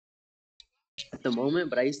videos at the moment,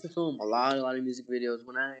 but I used to film a lot of music videos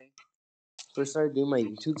when I first started doing my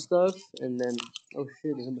YouTube stuff, and then oh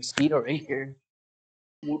shit, there's a mosquito right here.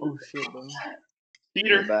 Oh shit, bro. My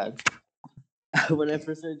Peter. bad. When I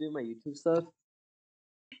first started doing my YouTube stuff,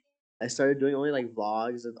 I started doing only like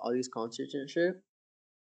vlogs of all these concerts and shit.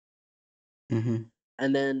 Mm-hmm.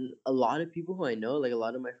 And then a lot of people who I know, like a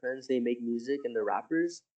lot of my friends, they make music and they're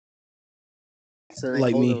rappers. So then I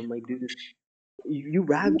Like told me. them, like, dude, you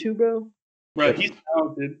rap too, bro? Bro, he's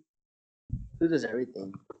talented. Who does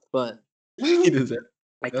everything? But He does that.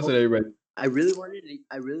 I That's told what everybody. I really wanted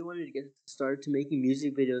to get started to making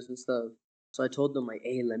music videos and stuff. So I told them like,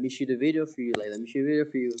 hey, let me shoot a video for you. Like, let me shoot a video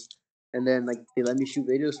for you. And then like they let me shoot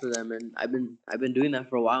videos for them, and I've been doing that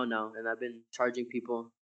for a while now, and I've been charging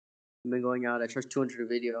people. I've been going out. I charge 200 a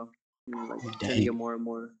video, and like trying to get Dang. more and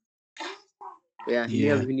more. But yeah, hit me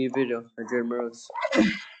up Yeah. if you need a video. I'm Jared Muros.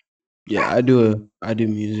 Yeah, I do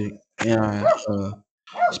music. And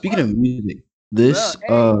speaking of music, this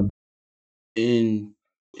in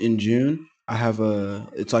June, I have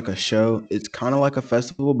it's like a show. It's kind of like a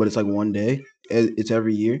festival, but it's like one day. It's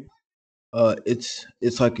every year. It's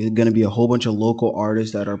like gonna be a whole bunch of local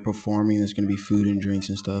artists that are performing. There's gonna be food and drinks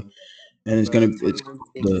and stuff, and Bro, it's I'm doing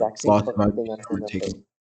the the exact same Boston fucking Vibes thing out here in Summer LA. Takeover.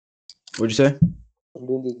 What'd you say? I'm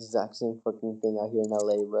doing the exact same fucking thing out here in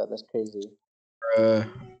LA, bro. That's crazy. Uh,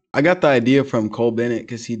 I got the idea from Cole Bennett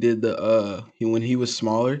because he did he when he was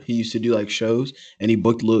smaller, he used to do like shows and he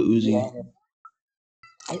booked Lil Uzi. Yeah.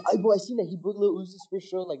 I seen that he booked Lil Uzi's first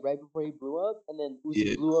show like right before he blew up, and then Uzi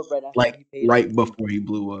Yeah, blew up right after like he paid him. right before he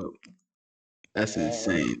blew up. That's Yeah,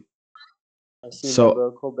 insane. I seen that, So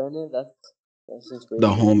bro. Cole Bennett, that's the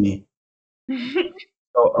inspirational. homie.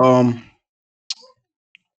 So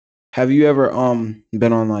have you ever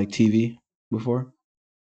been on like TV before?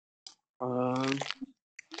 Um,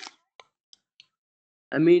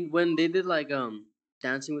 I mean, when they did like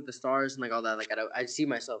Dancing with the Stars and like all that, like I see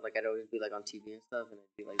myself like I'd always be like on TV and stuff, and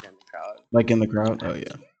I'd be like that in the crowd. Like in the crowd? Oh yeah.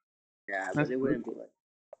 Yeah, That's but it wouldn't be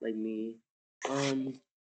like me.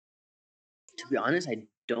 To be honest, I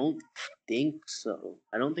don't think so.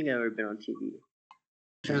 I don't think I've ever been on TV.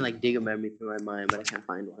 Trying to like dig a memory through my mind, but I can't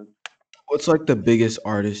find one. What's like the biggest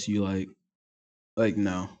artist you like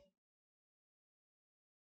no?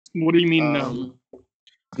 What do you mean no?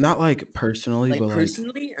 Not like personally, Like but like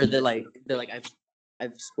personally, or they're like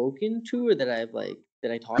I've spoken to, or that I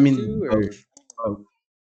I talked mean to, or both. Both.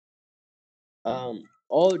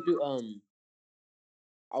 oh do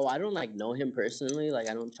oh I don't like know him personally, like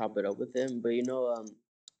I don't chop it up with him, but you know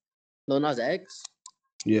Lil Nas X.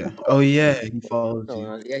 Yeah. Oh yeah, he follows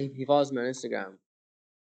you. Yeah, he follows me on Instagram.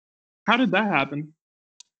 How did that happen?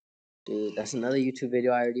 Dude, that's another YouTube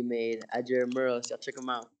video I already made at Jared Muros. Y'all check him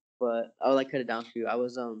out. But I would like cut it down for you.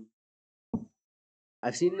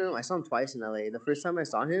 I've seen him. I saw him twice in LA. The first time I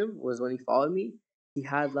saw him was when he followed me. He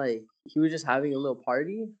was just having a little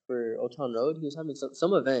party for Old Town Road. He was having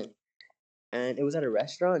some event, and it was at a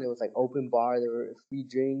restaurant. It was like open bar. There were free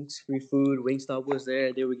drinks, free food. Wingstop was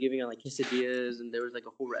there. They were giving out like quesadillas, and there was like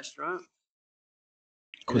a whole restaurant,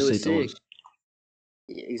 and it was sick. Quesitos.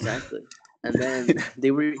 Yeah, exactly. And then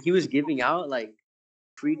he was giving out like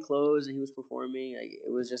free clothes, and he was performing. Like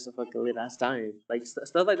it was just a fucking lit ass time. Like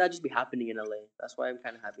stuff like that just be happening in LA. That's why I'm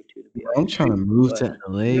kind of happy too, to be I'm honest. trying to move But to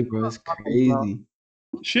LA, bro. It's crazy.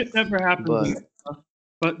 Shit never happens. but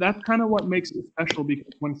But that's kind of what makes it special,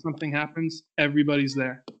 because when something happens, everybody's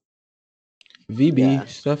there. VB Yeah.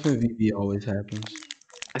 stuff in VB always happens.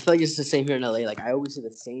 I feel like it's the same here in LA. Like I always see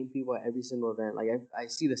the same people at every single event. Like I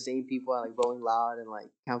see the same people at like Rolling Loud and like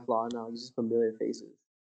Camp Flog now. Like, just familiar faces.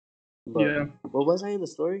 But Yeah. what was I in the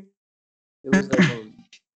story? It was like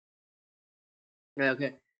yeah, okay.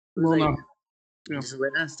 It was Well, like no. Yeah. just a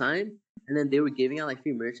lit ass time, and then they were giving out like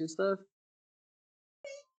free merch and stuff.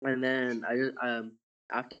 And then I just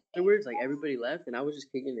afterwards, like everybody left, and I was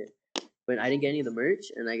just kicking it. But I didn't get any of the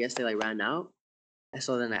merch, and I guess they like ran out. And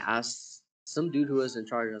so then I asked some dude who was in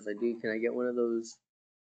charge. I was like, "Dude, can I get one of those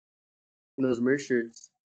merch shirts?"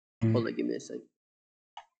 Hold on, give me a sec.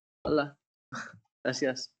 Hola,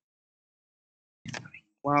 gracias.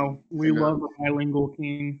 Wow, we love a bilingual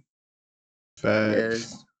king. Facts.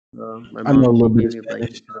 Yes. My I know a mom little bit gave of me a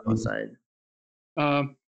blanket Spanish. because I'm outside.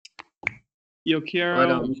 Yo But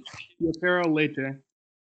quiero leche.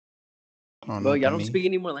 I don't know bro, what y'all that don't means. speak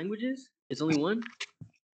any more languages? It's only one.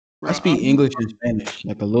 I speak English and Spanish,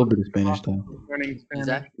 like a little bit of Spanish though. Learning Spanish.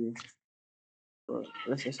 Exactly. Bro,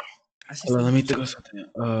 gracias. Hold on, let me think of something.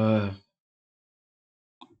 All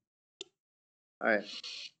right.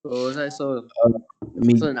 What was I? So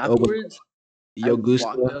then afterwards, Yo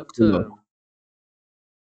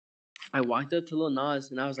I walked up to Lil Nas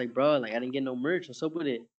and I was like, bro, like I didn't get no merch. What's up with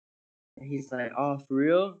it? And he's like, oh, for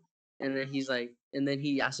real? And then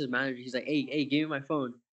he asked his manager, he's like, hey, give me my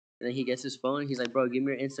phone. And then he gets his phone. He's like, bro, give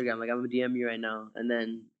me your Instagram. Like I'm gonna DM you right now. And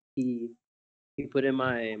then he put in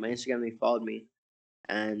my Instagram and he followed me,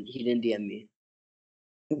 and he didn't DM me.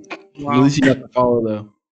 Wow. At least you got to follow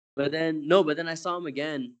though. But then I saw him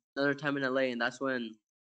again another time in LA, and that's when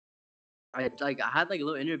I had like a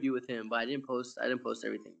little interview with him, but I didn't post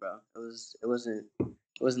everything, bro. It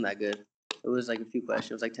wasn't that good. It was like a few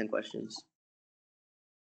questions, it was like 10 questions.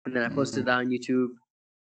 And then I posted that on YouTube.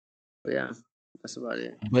 But yeah, that's about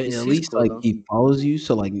it. But at least cool, like though. He follows you,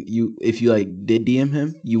 so like if you like did DM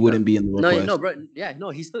him, you wouldn't be in the request. No, bro. Yeah, no,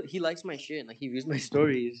 he likes my shit. Like he views my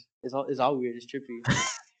stories. It's all weird. It's trippy.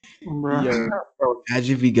 Yo, bro,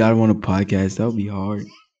 imagine if he got him on a podcast. That would be hard.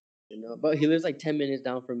 You know, but he lives like 10 minutes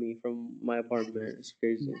down from me from my apartment. It's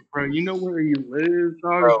crazy. Bro, you know where he lives,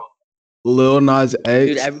 dog? Bro, Lil Nas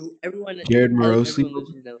X. Dude, everyone. Jared Muros.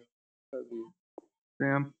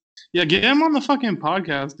 Damn. Yeah, get him on the fucking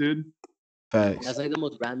podcast, dude. Facts. That's like the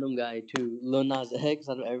most random guy too. Lil Nas X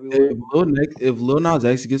out of everyone. If Lil Nas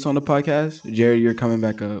X gets on the podcast, Jared, you're coming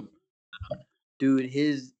back up. Dude,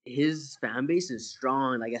 his fan base is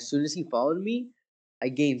strong. Like as soon as he followed me, I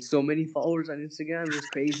gained so many followers on Instagram. It was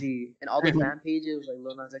crazy. And all the fan pages, like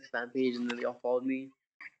Lil Nas X fan page, and then they all followed me.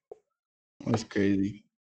 That's crazy.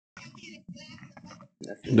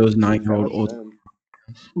 Those 9-year-old old.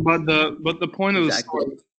 But the point of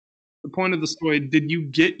the point of the story, did you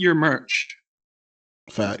get your merch?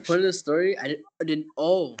 Facts. The point of the story, I did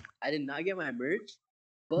not get my merch,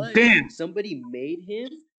 but somebody made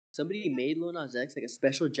Lil Nas X like a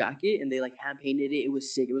special jacket, and they like hand painted it. It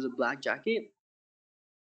was sick. It was a black jacket,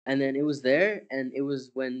 and then it was there, and it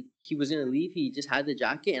was when he was gonna leave. He just had the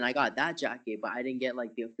jacket, and I got that jacket, but I didn't get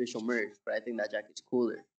like the official merch. But I think that jacket's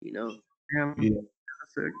cooler, you know. Yeah.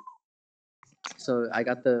 Sick. So I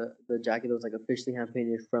got the jacket that was like officially hand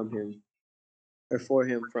painted from him, or for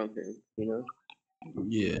him from him, you know.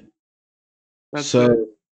 Yeah. So,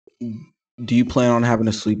 do you plan on having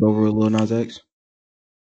a sleepover with Lil Nas X?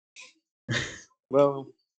 Well,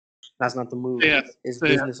 that's not the move. Yeah. It's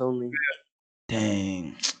business only.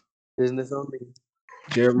 Dang. Business only.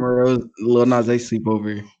 Jared Muros, Lil Nas X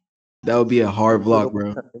sleepover. That would be a hard vlog,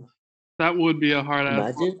 bro. That would be a hard ass.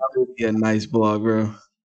 Imagine. That would be a nice vlog, bro.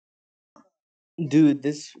 Dude,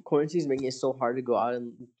 this quarantine is making it so hard to go out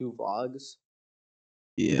and do vlogs.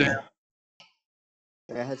 Yeah.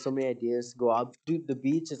 I had so many ideas to go out. Dude, the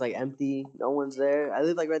beach is like empty. No one's there. I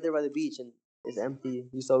live like right there by the beach, and it's empty. You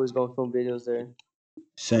used to always go and film videos there.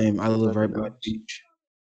 Same. I live right by the beach.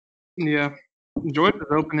 Yeah. George is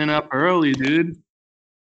opening up early, dude.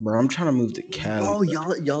 Bro, I'm trying to move to Cali. Oh,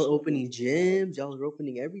 y'all opening gyms. Y'all are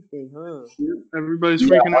opening everything, huh? Everybody's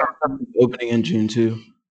freaking out. Opening in June too.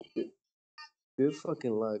 Good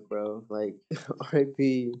fucking luck, bro. Like,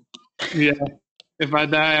 R.I.P. Yeah. If I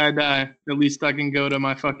die, I die. At least I can go to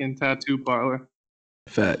my fucking tattoo parlor.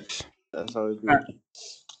 Facts. That's always good.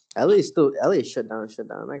 LA shut down.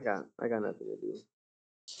 I got nothing to do.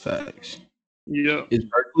 Facts. Yeah. Is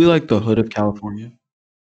Berkeley like the hood of California?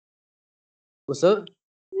 What's up?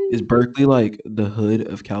 Is Berkeley like the hood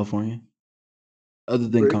of California? Other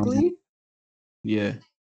than Compton? Berkeley? Yeah.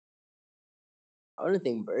 I don't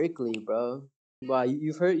think Berkeley, bro. Wow,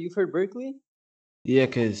 you've heard Berkeley? Yeah,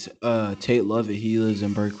 cause Tate Lovett, he lives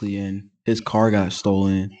in Berkeley and his car got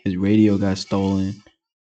stolen, his radio got stolen.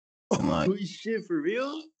 And like Holy shit, for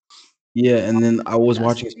real? yeah, and then I was That's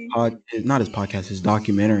watching crazy. not his podcast, his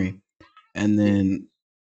documentary. And then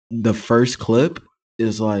the first clip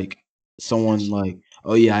is like someone like,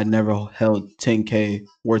 oh yeah, I never held 10K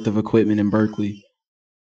worth of equipment in Berkeley.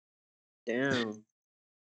 Damn.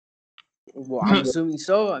 Well, I'm assuming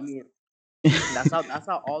so. I mean, that's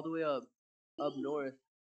how all the way up north,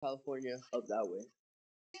 California, up that way.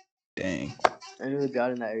 Dang. I didn't really be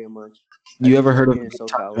out in that area much. You I ever just heard been of here in Good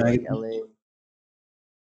SoCal, Times with, like Magazine? LA.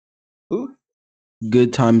 Who?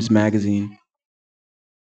 Good Times Magazine.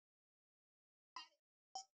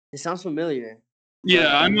 It sounds familiar. Yeah,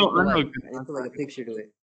 But I I need know. to I know. put like a picture to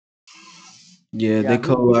it. Yeah, Yeah, they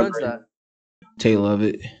who runs collaborated. that? Tate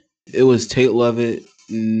Lovett. It was Tate Lovett,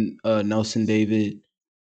 Nelson David,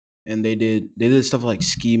 and they did stuff like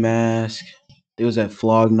Ski Mask. They was at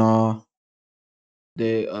Flog Gnaw.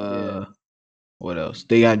 They Yeah. what else?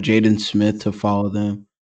 They got Jaden Smith to follow them.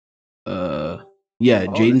 Yeah,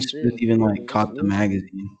 Oh, Jaden that's Smith sick. even like Jaden caught the Smith.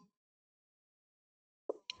 magazine.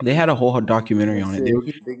 They had a whole documentary That's on it. sick.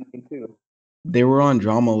 He's a big name too. They were on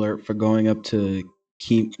Drama Alert for going up to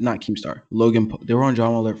not Keemstar, Logan. They were on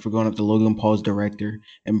Drama Alert for going up to Logan Paul's director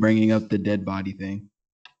and bringing up the dead body thing.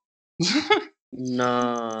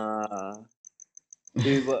 Nah,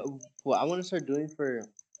 dude. What I want to start doing for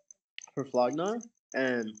Flogna,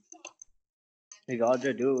 and like y'all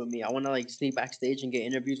just do it with me. I want to like sneak backstage and get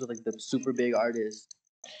interviews with like the super big artists.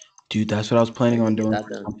 Dude, that's what I was I planning can on get doing that for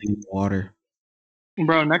done. something water.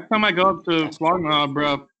 Bro, next time I go up to That's Flog, crazy.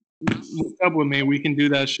 bro, look up with me. We can do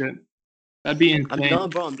that shit. That'd be I'm insane. down,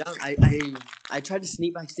 bro. I'm down. I tried to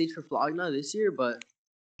sneak backstage for Flogna this year, but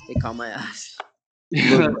they caught my ass.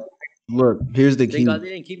 Look, here's the Thank key. God they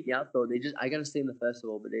didn't keep me out though. I gotta stay in the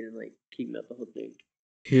festival, but they didn't like keep me out the whole thing.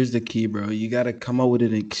 Here's the key, bro. You gotta come up with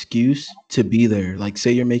an excuse to be there. Like,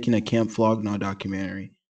 say you're making a Camp Flog Gnaw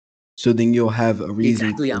documentary, so then you'll have a reason.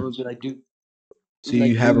 Exactly. I'm gonna be like, dude. So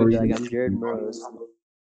you have a reason. Like I'm Jared Muros.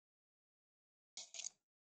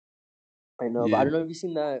 I know, but I Yeah. don't know if you've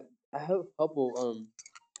seen that. I have a couple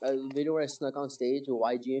a video where I snuck on stage with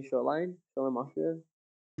YG and Shoreline Mafia.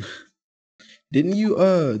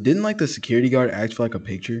 Didn't like the security guard ask for like a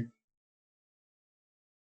picture?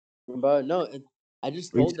 But no, I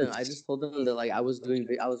just Or he told them. I said- just told them that like I was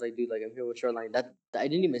like, dude, like I'm here with Shoreline. That I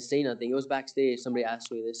didn't even say nothing. It was backstage. Somebody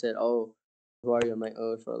asked me. They said, "Oh, who are you?" I'm like,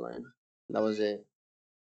 "Oh, Shoreline." That was it.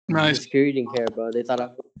 The Nice. security didn't care, bro. They thought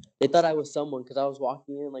I was someone because I was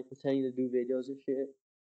walking in like pretending to do videos and shit.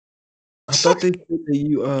 I thought they said that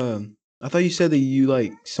you I thought you said that you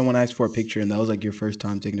like someone asked for a picture and that was like your first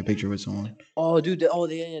time taking a picture with someone. Oh, dude. That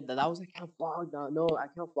was like Camp Flog. No, I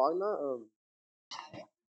Camp Flog.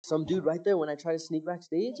 Some dude right there when I tried to sneak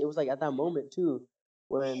backstage. It was like at that moment too,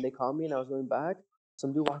 when they called me and I was going back.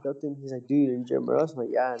 Some dude walked up to him. He's like, "Dude, are you Jared Muros?" I'm like,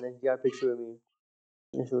 "Yeah." And then he got a picture with me.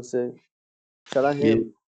 And she was sick. Shout out Yeah.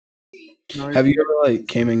 him. Nice. Have you ever like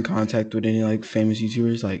came in contact with any like famous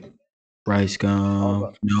YouTubers like Rice Oh, Gum,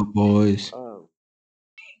 bro. Milk Boys?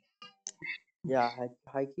 Yeah,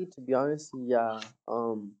 high key. To be honest, yeah.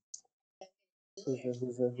 Who's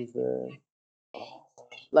the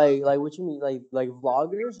like what you mean like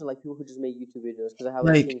vloggers or like people who just make YouTube videos? Because I have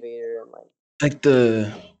like Like King Vader and like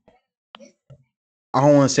the I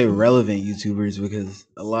don't want to say relevant YouTubers because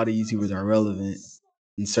a lot of YouTubers are relevant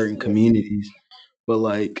in certain yeah. communities, but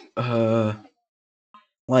like the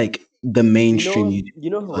mainstream YouTubers You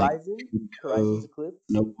know like Horizon's Pico, Eclipse.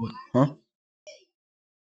 no, huh?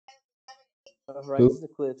 Who? Horizon's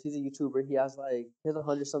Eclipse. He's a YouTuber. He has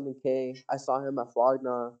 100 something K. I saw him at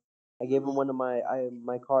Flogna. I gave him one of my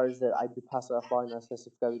cards that I did pass out at Flogna. So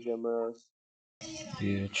subscribe to Jared Muros.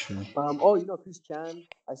 Yeah, true. Oh, you know Chris Chan.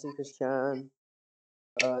 I seen Chris Chan.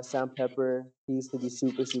 Sam Pepper. He used to be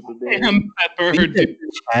super super big. Sam Pepper, You said dude.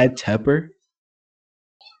 Chad Tepper?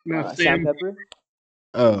 No, Sam Sam Pepper.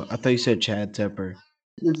 Oh, I thought you said Chad Tepper.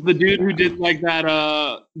 is the dude who did like that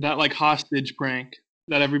like hostage prank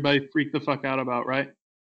that everybody freaked the fuck out about, right?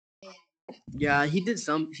 Yeah, he did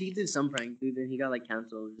some prank, dude, and he got like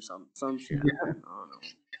canceled or some shit happened. I don't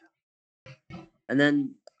know. And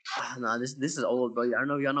then Nah, this is old, bro. I don't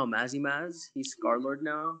know if y'all know Mazzy Maz. He's Scarlord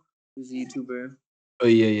now. He's a YouTuber. Oh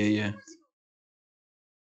yeah.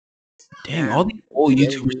 Dang, all these Damn, old scary,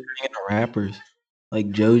 YouTubers dude. turning into rappers like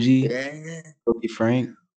Joji, Yeah, Filthy Frank.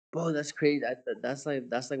 bro, that's crazy. That's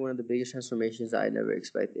like one of the biggest transformations that I never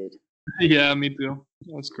expected. Yeah, me too.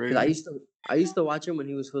 That's Cause crazy. I used to watch him when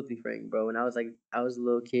he was Filthy Frank, bro. When I was a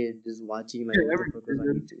little kid, just watching like Yeah, what the every fuck was kid on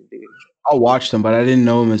did. YouTube, dude. I watched them, but I didn't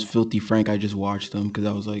know him as Filthy Frank. I just watched them because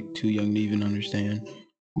I was like too young to even understand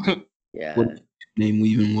what Yeah. his name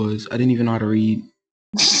even was. I didn't even know how to read.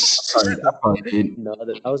 I probably did. No,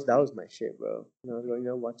 that was my shit, bro. When I was growing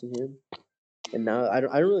up watching him, and now I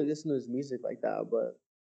don't really listen to his music like that, but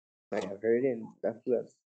like I've heard it, and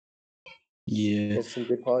Yeah, that's some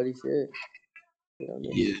good quality shit. You know,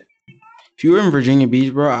 yeah. If you were in Virginia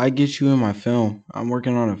Beach, bro, I'd get you in my film. I'm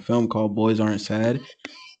working on a film called Boys Aren't Sad.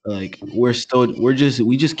 Like we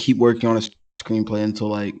just keep working on a screenplay until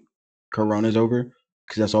like Corona's over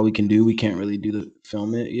because that's all we can do. We can't really do the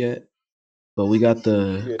film it yet, but we got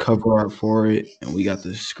the Yeah. cover art for it and we got the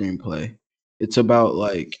screenplay. It's about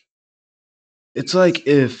like it's like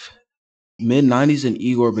if mid '90s and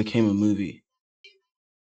Igor became a movie.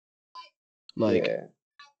 Like Yeah.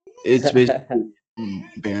 it's basically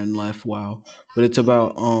Barren Life. Wow, but it's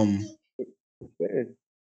about Good.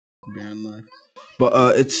 Barren Life.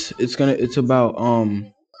 But it's about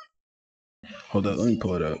hold up, let me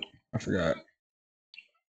pull it up. I forgot.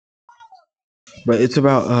 But it's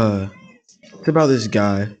about this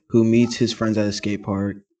guy who meets his friends at a skate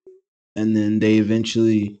park and then they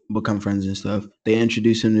eventually become friends and stuff. They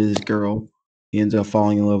introduce him to this girl. He ends up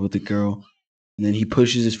falling in love with the girl. And then he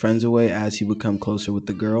pushes his friends away as he become closer with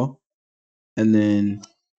the girl. And then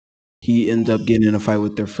he ends up getting in a fight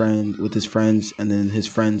with his friends, and then his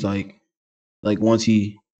friends like once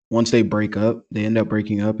they break up, they end up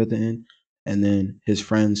breaking up at the end. And then his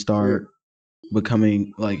friends start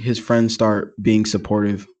being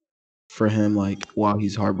supportive for him like while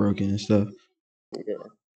he's heartbroken and stuff. Yeah.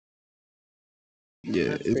 Yeah,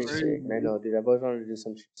 That's Pretty it's crazy. sick. I know, dude. I've always wanted to do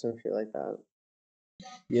some shit like that.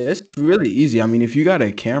 yeah, it's really easy. I mean, if you got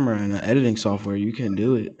a camera and an editing software, you can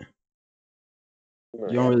do it. No,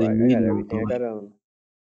 You don't yeah, really bro. I need got no everything. I got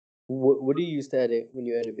What do you use to edit when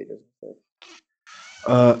you edit videos and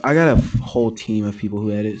stuff? I got a whole team of people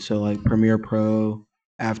who edit, so like Premiere Pro,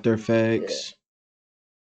 After Yeah. Effects.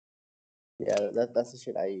 Yeah, that's the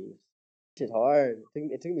shit I use. Shit's hard.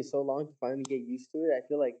 It took me so long to finally get used to it. I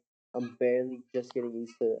feel like I'm barely just getting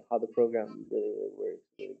used to how the program really works.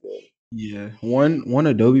 Really good. Yeah, one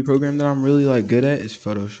Adobe program that I'm really like good at is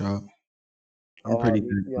Photoshop. I'm Oh, pretty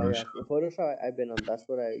good at yeah. Photoshop. Photoshop, I've been on. That's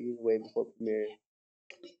what I use way before Premiere.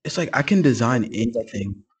 It's like I can design I use that shit.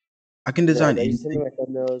 anything. I can Yeah, design I use it in anything.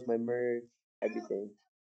 my thumbnails, my merch, everything.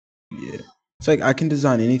 Yeah, it's like I can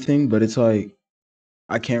design anything, but it's like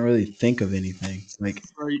I can't really think of anything. Like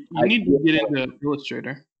Bro, you need to get into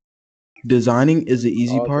Illustrator. designing is the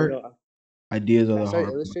easy Oh, bro, part. no, Ideas are I the started hard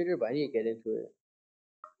part. Illustrator, but I need to get into it.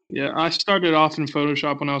 Yeah, I started off in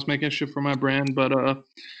Photoshop when I was making shit for my brand, but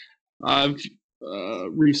I've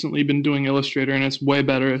recently been doing Illustrator, and it's way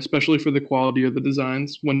better, especially for the quality of the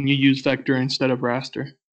designs when you use vector instead of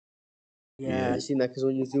raster. Yeah, Yeah, I seen that because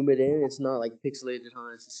when you zoom it in, it's not like pixelated, huh?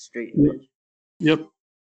 It's a straight Yep. image. Yep.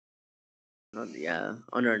 Yeah,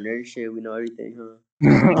 on our nerd shit, we know everything, huh?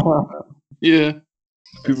 Yeah.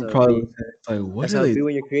 That's people how it probably be. would say, it's like, what That's are how it they? be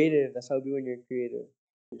when you're creative. That's how it be when you're creative.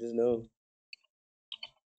 You just know.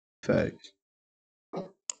 Facts. Where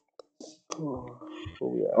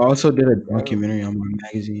we I at? also did a Damn. documentary on my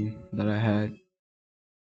magazine that I had.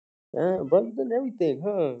 Damn, bro, you done everything,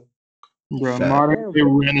 huh? Bro, Fact. modern Damn, day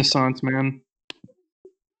bro. renaissance, man.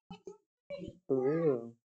 For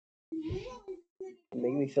real. You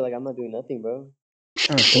make me feel like I'm not doing nothing, bro.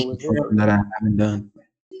 Trying to What think was of it? something that I haven't done.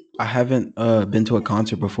 I haven't been to a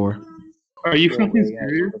concert before. Are you No fucking way, I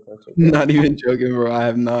serious? a concert, bro. Not even joking, bro. I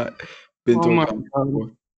have not been Oh to a my concert god.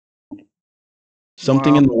 before.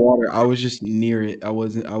 Something Wow. in the water. I was just near it. I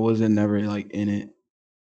wasn't never like in it.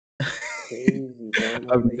 Crazy, bro.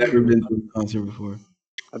 No I've way. never been to a concert before.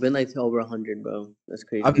 I've been like to over 100, bro. That's I've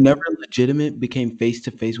crazy. never legitimate became face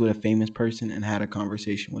to face with a famous person and had a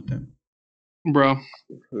conversation with them. Bro.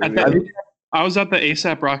 For At the Have you? real. I was at the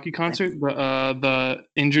ASAP Rocky concert, the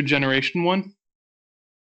Injured Generation one.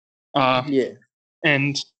 Yeah.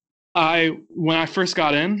 And when I first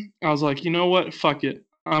got in, I was like, you know what? Fuck it.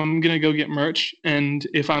 I'm gonna go get merch, and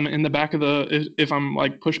if I'm in the back of if I'm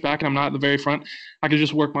like pushed back and I'm not at the very front, I could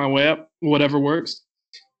just work my way up, whatever works.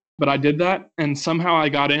 But I did that, and somehow I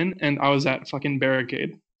got in, and I was at fucking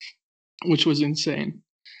barricade, which was insane.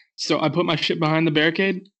 So I put my shit behind the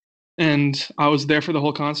barricade, and I was there for the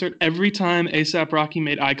whole concert. Every time A$AP Rocky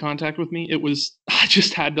made eye contact with me, I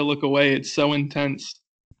just had to look away. It's so intense.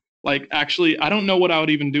 Like, actually, I don't know what I would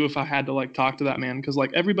even do if I had to like talk to that man, because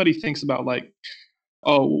like everybody thinks about like,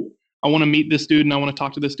 oh, I want to meet this dude and I want to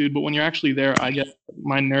talk to this dude, but when you're actually there, I get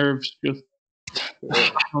my nerves just Yeah.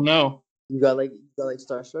 I don't know. You got like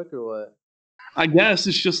starstruck or what? I guess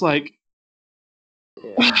it's just like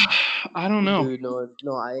Yeah. I don't know. Dude,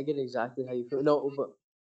 no, I get exactly how you feel. No, but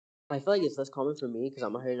I feel like it's less common for me because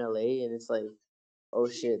I'm out here in LA and it's like, oh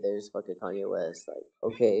shit, there's fucking Kanye West.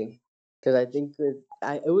 Like, okay. Because I think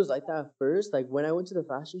it was like that at first. Like, when I went to the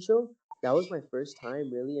fashion show, that was my first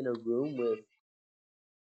time really in a room with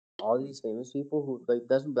all these famous people who, like,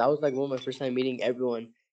 that was like one of my first time meeting everyone.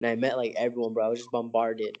 And I met, like, everyone, bro. I was just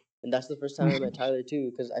bombarded. And that's the first time I met Tyler,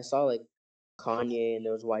 too, because I saw, like, Kanye and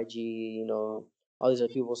there was YG, all these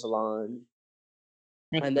other people, Salon.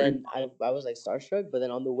 That's And great. then I was, like, starstruck. But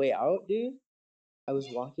then on the way out, dude, I was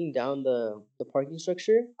walking down the parking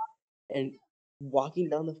structure, and walking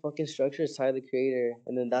down the fucking structure is Tyler the Creator,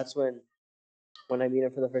 and then that's when I meet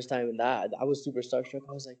him for the first time, and that I was super starstruck.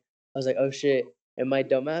 I was like, oh shit, and my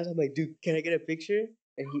dumbass, I'm like, dude, can I get a picture?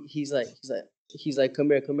 And he's like, come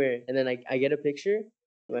here, come here, and then I get a picture, and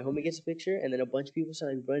my homie gets a picture, and then a bunch of people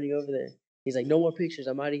start like running over there. He's like, no more pictures,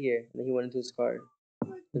 I'm out of here, and then he went into his car,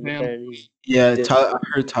 and Damn. then he Yeah, did. I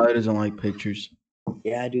heard Tyler doesn't like pictures.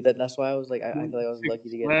 Yeah, dude, that's why I was like, I feel like I was lucky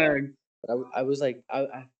to get that. Flag. But I was like,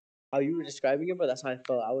 how you were describing it, but that's how I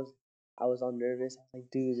felt. I was all nervous. I was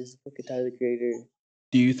like, dude, this is fucking Tyler the Creator.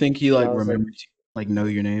 Do you think he And like I was like, remembers you, like know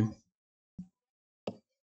your name?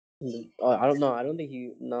 I don't know. I don't think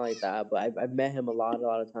he not like that, but I've met him a lot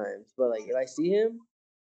of times. But like if I see him,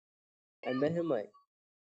 I met him like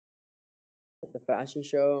at the fashion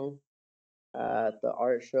show, at the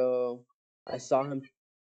art show. I saw him.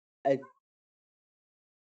 I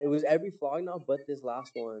It was every vlog now, but this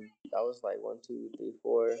last one. That was like 1, 2, 3,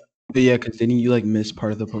 4. But yeah, because didn't you like miss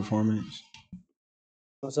part of the performance?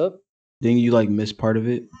 What's up? Didn't you like miss part of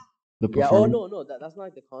it? The Yeah. Oh performance? no. That's not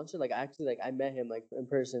like the concert. Like I actually I met him like in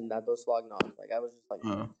person at those vlog knobs. Like I was just like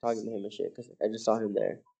Oh. talking to him and shit because I just saw him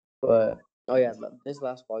there. But oh yeah, this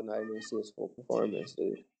last vlog night I didn't even see his full performance,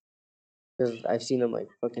 dude. Because I've seen him like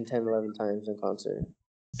fucking 10, 11 times in concert.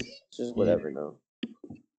 It's just Yeah. whatever now.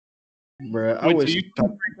 Bruh, I Wait, so wish. you've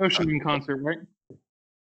seen Frank Ocean in concert, right?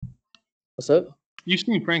 What's up? You've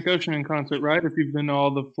seen Frank Ocean in concert, right? If you've been to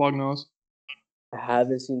all the Flog Gnaws. I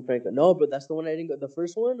haven't seen Frank. No, but that's the one I didn't go. The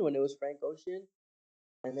first one when it was Frank Ocean,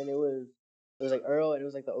 and then it was like Earl, and it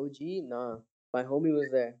was like the OG. Nah, my homie was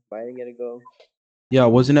there, but I didn't get to go. Yeah,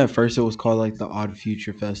 wasn't at first it was called like the Odd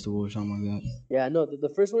Future Festival or something like that. Yeah, no, the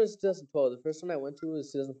first one is 2012. The first one I went to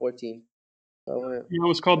was 2014. So I went. You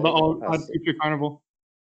know, it's called the I went All Odd past it. Future Carnival.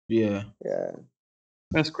 Yeah. Yeah.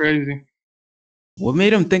 That's crazy. What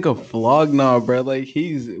made him think of Flog now, bro? Like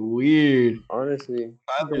he's weird. Honestly,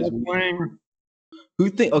 Tyler's Golf weird. playing. Who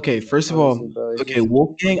think? Okay, first of honestly, all, bro, it's okay, just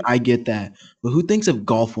Wolfgang, I get that, but who thinks of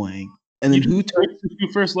Golf Wang? And You then just switched the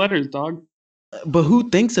 2 first letters, dog. But who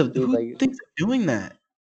thinks of dude, like doing that?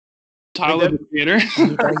 Tyler Like, the Creator.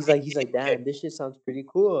 he's like, damn, this shit sounds pretty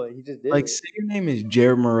cool. And he just did like it. say your name is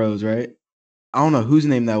Jared Muros, right? I don't know whose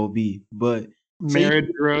name that will be, but Married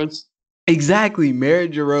Rose. exactly,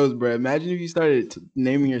 Marriage Rose, bro. Imagine if you started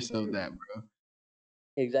naming yourself that, bro.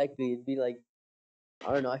 Exactly, it'd be like,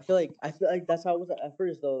 I don't know. I feel like that's how it was at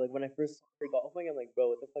first though. Like when I first heard golfing, I'm like, bro,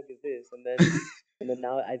 what the fuck is this? And then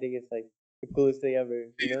now I think it's like the coolest thing ever.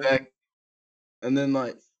 You know? Exactly. And then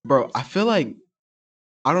like, bro, I feel like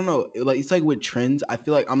I don't know, like it's like with trends. I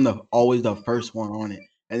feel like I'm always the first one on it,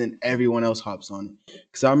 and then everyone else hops on it.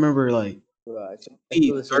 Cause I remember like Bro, I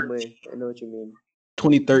feel the same way. I know what you mean.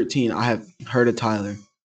 2013, I have heard of Tyler,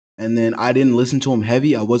 and then I didn't listen to him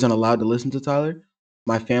heavy. I wasn't allowed to listen to Tyler.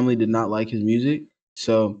 My family did not like his music,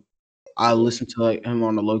 so I listened to like him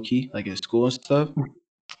on the low key, like at school and stuff.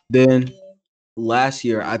 Then last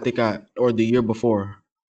year, or the year before,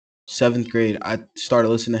 7th grade, I started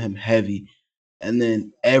listening to him heavy, and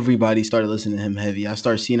then everybody started listening to him heavy. I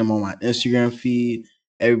started seeing him on my Instagram feed.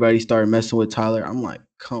 Everybody started messing with Tyler. I'm like,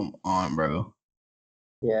 come on, bro.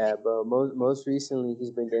 Yeah, bro. Most recently,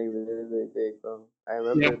 he's been getting really big, bro.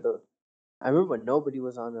 Yeah. I remember when nobody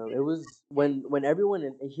was on him. It was when everyone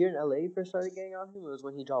here in LA first started getting on him. It was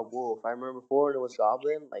when he dropped Wolf. I remember before it was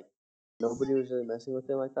Goblin. Like nobody was really messing with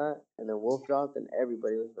him like that. And then Wolf dropped, and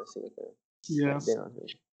everybody was messing with him. Yeah. Been on him.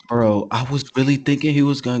 Bro, I was really thinking he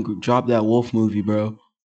was gonna drop that Wolf movie, bro.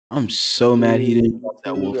 I'm so mad he didn't drop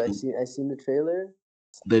that Wolf Dude, movie. I seen the trailer.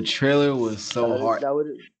 The trailer was so hard. That would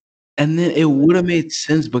And then that it would would have have been made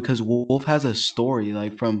sense because Wolf has a story,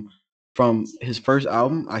 like from from his first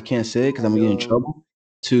album, I can't say it because I I'm gonna get in know. trouble,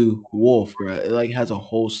 to Wolf, bro. It like has a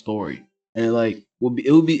whole story. And it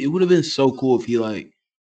would have been so cool if he like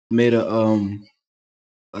made a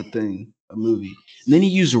movie. And then he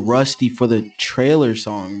used Rusty for the trailer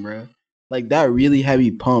song, bro. Like that really had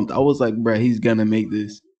me pumped. I was like, bro, he's gonna make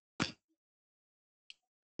this.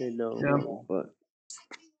 I know, Yeah, bro. But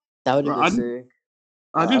that would have bro. been sick.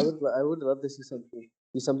 I just I would love to see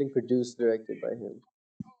something produced, directed by him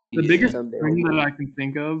the Yeah. biggest someday, thing that hopefully. I can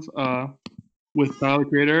think of with Tyler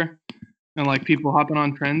Creator and like people hopping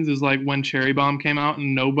on trends is like when Cherry Bomb came out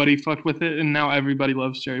and nobody fucked with it and now everybody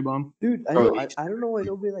loves Cherry Bomb. Dude, I Bro, know. I don't know why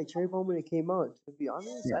nobody like Cherry Bomb when it came out. To be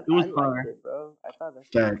honest, It was I liked fire. it, bro. I thought that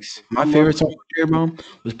shit was facts. fucking My I fire. love favorite song from Cherry Bomb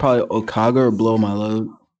was probably Okaga or Blow My Load.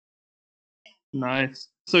 nice.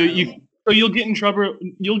 So Yeah. you'll get in trouble.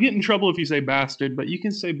 You'll get in trouble if you say bastard, but you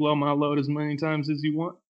can say blow my load as many times as you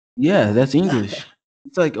want. Yeah, that's English.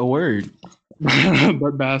 It's like a word.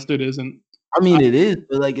 But bastard isn't. I mean, it is,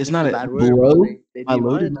 but like it's It's not a a bad word, bro. blow. They My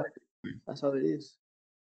load is not. demonetized it. That's all it is.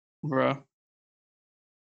 Bro,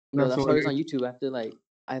 Bro, that's that's what how it is on it YouTube.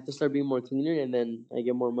 I have to start being more cleaner, and then I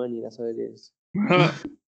get more money. That's how it is, is.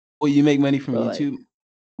 Well, you make money from bro. Like, YouTube.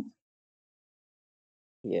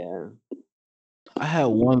 yeah. I had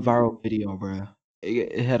one viral video, bro.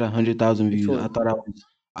 It had 100,000 Which views. one?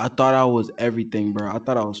 I thought I was everything, bro. I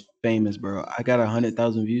thought I was famous, bro. I got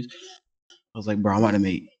 100,000 views. I was like, bro, I'm about to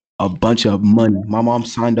make a bunch of money. My mom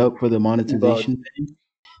signed up for the Bro, monetization thing.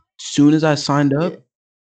 Soon as I signed yeah. up,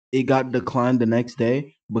 it got declined the next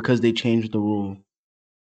day because they changed the rule.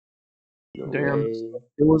 No Damn. way.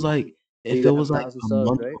 It was like But if you it have was like 1,000 a subs,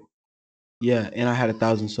 month, right? yeah, and I had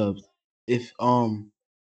 1,000 subs. If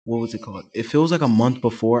what was it called? If it was like a month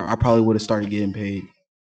before, I probably would have started getting paid.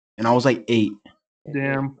 And I was like 8. Yeah.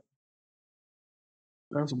 Damn.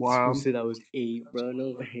 That's Who wild. said I was 8, bro?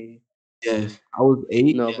 No way. Yes, I was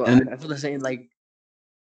 8, No, bro. and I feel the same. Like,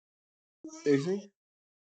 seriously?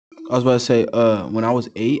 I was about to say, when I was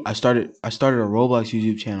 8, I started a Roblox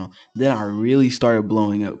YouTube channel. Then I really started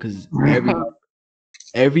blowing up because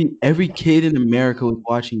every kid in America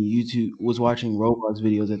was watching Roblox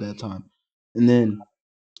videos at that time. And then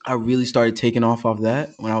I really started taking off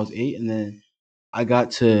that when I was 8, and then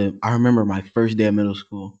I remember my first day of middle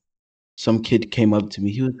school. Some kid came up to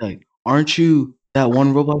me. He was like, "Aren't you that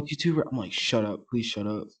one Roblox YouTuber?" I'm like, "Shut up, please shut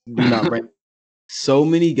up. Do not bring." So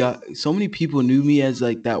many people knew me as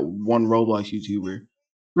like that one Roblox YouTuber.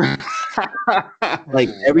 Like Oh,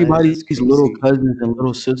 that's everybody's little crazy. cousins and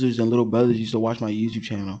little sisters and little brothers used to watch my YouTube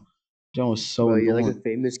channel. John was so Bro, you're like a annoying.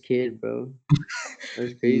 famous kid, bro.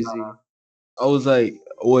 That's Nah, crazy. I was like,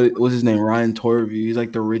 what was his name? Ryan Torvey. He's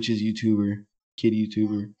like the richest kid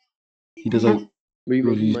YouTuber. He does like Were you making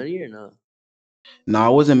reviews. money or not? No, I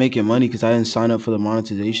wasn't making money because I didn't sign up for the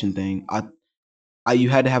monetization thing. You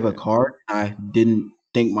had to have a Yeah. card. I didn't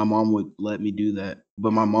think my mom would let me do that,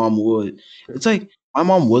 but my mom would. It's like my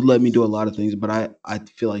mom would let me do a lot of things, but I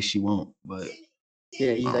feel like she won't. But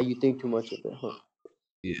Yeah, you um, like you think too much of it, huh?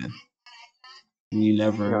 yeah, you Nah,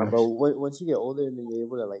 never. bro. Once you get older and then you're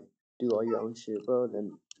able to like do all your own shit, bro,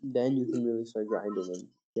 then you can really start grinding and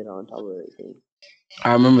get on top of everything.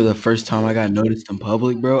 I remember the first time I Yeah. got noticed in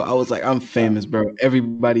public, bro. I was like, I'm famous, bro.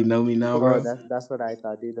 Everybody know me now, Bro, bro. that's what I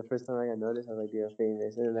thought, dude. The first time I got noticed, I was like, "You're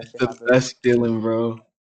famous," and then that It's shit the happened. best feeling, bro.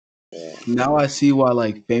 Yeah, Now I see why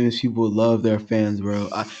like famous people love their fans, bro.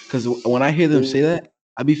 Because when I hear them say dude. that,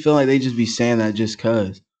 I be feeling like they just be saying that just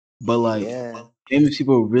cause. But like Yeah, famous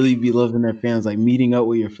people really be loving their fans. Like meeting up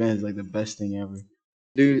with your fans, like the best thing ever.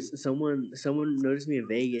 dude. Someone noticed me in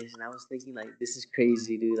Vegas, and I was thinking like, "This is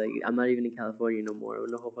crazy, dude. Like, I'm not even in California no more. I'm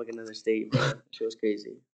in a whole fucking other state, bro. Shit was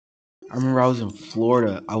crazy." I remember I was in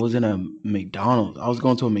Florida. I was in a McDonald's. I was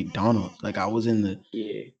going to a McDonald's. Like Yeah. I was in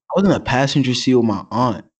the passenger seat with my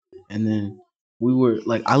aunt, and then we were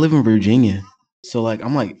like, I live in Virginia, so like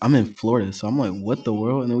I'm in Florida, so I'm like, what the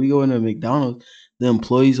world? And then we go into McDonald's. The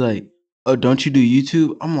employee's like, oh, don't you do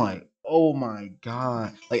YouTube? I'm like, oh my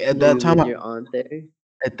god! Like Dude, with your aunt there,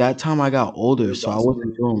 at that time I got older, your so I boss wasn't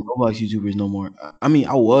move. doing Roblox YouTubers no more. I mean,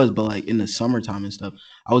 I was, but like in the summertime and stuff,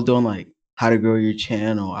 I was doing like how to grow your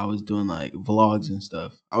channel. I was doing like vlogs and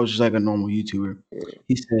stuff. I was just like a normal YouTuber. Yeah.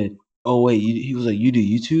 He said, "Oh wait," he was like, "You do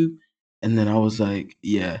YouTube?" And then I was like,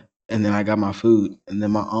 "Yeah." And then I got my food, and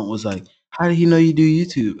then my aunt was like, "How did he know you do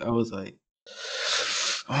YouTube?" I was like,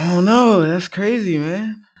 "Oh no, that's crazy,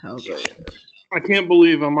 man." I was like, I can't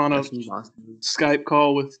believe I'm on a That's some boss move. Skype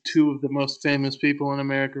call with two of the most famous people in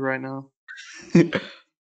America right now. "Nah,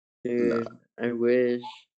 Dude, I wish.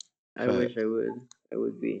 I fact. wish I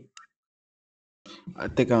would be. I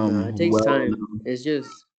think No, it I'm takes well time. enough."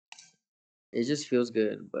 It just feels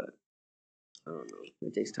good, but I don't know.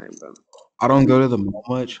 It takes time, bro. I don't go to the mall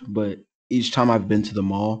much, but each time I've been to the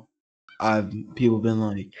mall, people been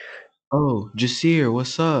like, "Oh, Jasir,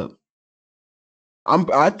 what's up?"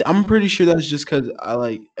 I'm pretty sure that's just because I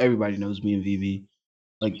like everybody knows me and VV,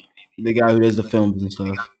 like the guy who does the films and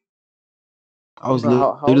stuff. I was Bro, how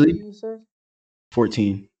old are literally you, sir?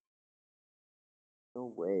 14.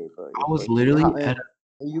 No way, bro. You're I was 14. literally You at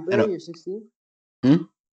barely, a you're 16? hmm?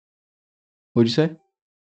 What'd you say?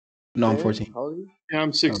 No, I'm Jared, 14. how old are you? Yeah, I'm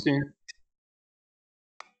Oh, 16.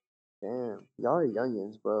 Damn. Y'all are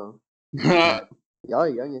youngins, bro. yeah. Y'all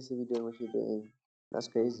are youngins to be doing what you're doing. That's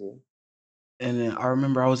crazy. And then I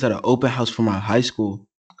remember I was at an open house for my high school,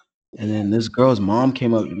 and then this girl's mom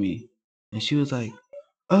came up to me, and she was like,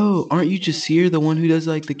 "Oh, aren't you Jasir, the one who does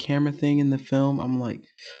like the camera thing in the film?" I'm like,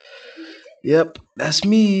 "Yep, that's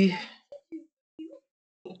me."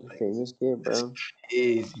 Famous kid, bro.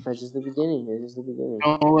 Easy. That's just the beginning. It's just the beginning.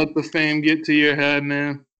 Don't let the fame get to your head,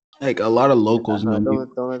 man. Like a lot of locals know me.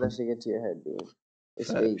 Don't let that shit get to your head, dude.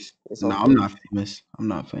 It's fake. Facts. It's No, all I'm fake. not famous. I'm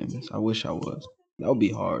not famous. I wish I was. That would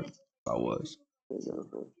be hard if I was.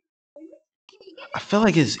 I feel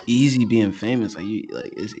like it's easy being famous. Like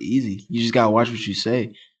it's easy. You just gotta watch what you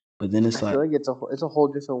say. But then it's I feel like like it's a whole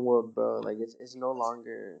different world, bro. Like it's no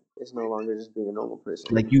longer just being a normal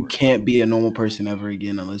person you anymore. can't be a normal person ever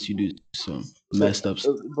again unless you do some So, messed up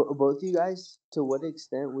stuff. both of you guys, to what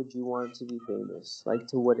extent would you want to be famous? Like,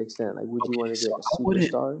 to what extent? Like, would you Okay, want to be so like a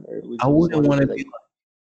superstar, or would I you just wouldn't want to want be to like, be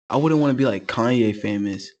I wouldn't want to be like Kanye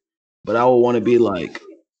famous, but I would want to be like,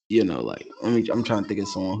 like I'm trying to think of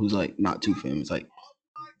someone who's like not too famous, like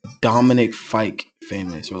Dominic Fike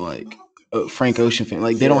famous or like Frank Ocean famous.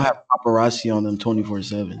 Like they don't yeah, have paparazzi on them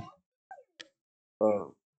 24/7.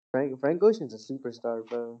 bro? Frank Ocean's a superstar,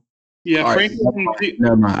 bro. Yeah, All right, Frank Ocean.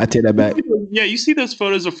 never mind. I take that back. Yeah, you see those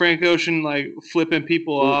photos of Frank Ocean like flipping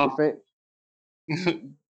people Dude, off.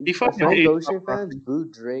 He fucking Frank hates Ocean fans paparazzi.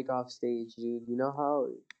 booed Drake off stage, dude.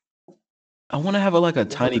 I want to have like a You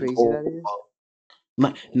know how tiny crazy pole. that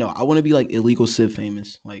is? No, I want to be like illegal Civ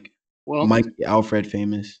famous, like Well, Mikey Alfred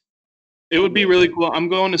famous. it would be really cool. I'm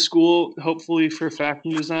going to school hopefully for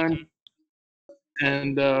fashion design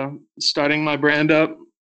and starting my brand up.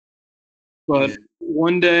 But Yeah.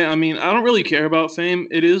 one day, I mean, I don't really care about fame.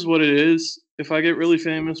 It is what it is. If I get really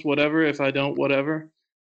famous, whatever. If I don't, whatever.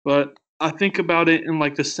 But I think about it in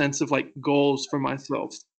like the sense of like goals for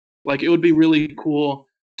myself. Like it would be really cool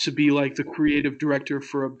to be like the creative director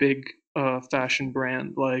for a big fashion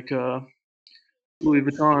brand like Louis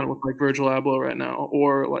Vuitton with like Virgil Abloh right now,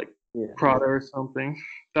 or like Yeah, Prada or something.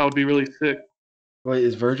 That would be really sick. Wait,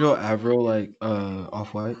 is Virgil Abloh like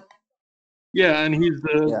off white? Yeah, and he's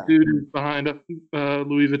the yeah. dude who's behind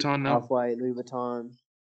Louis Vuitton now. Off White, Louis Vuitton,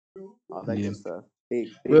 all that Yeah. good stuff. Big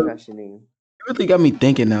Really, fashion name. really got me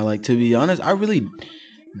thinking now. Like to be honest, I really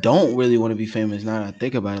don't really want to be famous now that I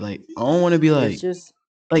think about it. Like I don't want to be It's like just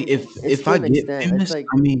it's if to I an get extent. It's famous, like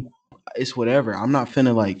I mean it's whatever. I'm not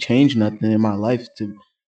finna like change nothing in my life to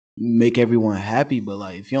make everyone happy. But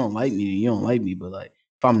like if you don't like me, then you don't like me. But like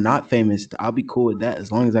if I'm not famous, I'll be cool with that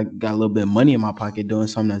as long as I got a little bit of money in my pocket doing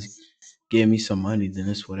something that's giving me some money, then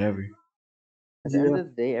it's whatever. at the end Yeah. of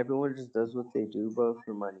the day, everyone just does what they do, bro,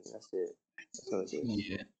 for money. That's it. That's all it is.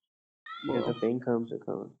 Yeah. If the Well, fame comes, it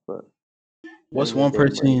comes. But at the what's end of one the day, money.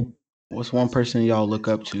 person what's one person y'all look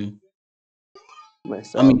up to? I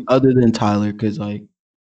Myself, mean, other than Tyler, because like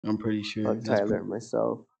I'm Tyler,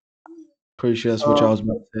 myself. pretty sure that's what Uh, y'all was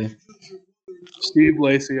about to say. Steve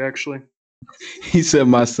Lacy, actually. He said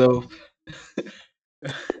myself.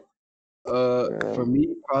 For Um,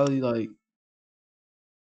 me, probably like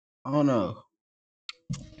I don't know.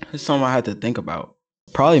 It's something I had to think about.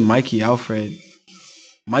 Probably Mikey Alfred.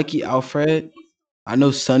 Mikey Alfred. I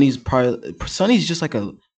know Sonny's just like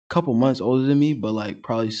a couple months older than me, but like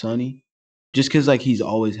probably Sonny. Just cause like he's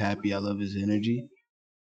always happy. I love his energy.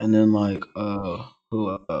 And then like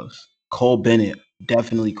who else? Cole Bennett.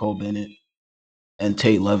 Definitely Cole Bennett. And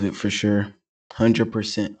Tate Lovett for sure.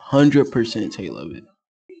 100%. 100% Tate Lovett.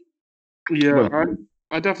 Yeah, What?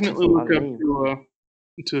 I that's definitely a lot look of up names.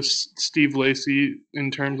 to Steve Lacy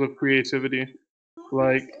in terms of creativity.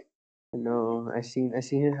 Like, I know. I seen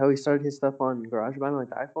how he started his stuff on GarageBand, like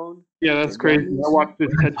the iPhone, yeah, the that's crazy. I Grammys. watched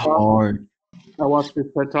his TED talk. Hard. I watched his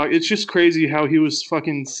TED talk. It's just crazy how he was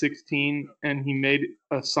fucking 16 and he made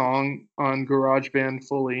a song on GarageBand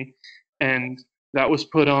fully, and that was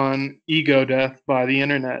put on Ego Death by the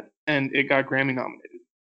internet, and it got Grammy nominated.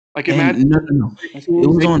 Like, And imagine no. That's 'It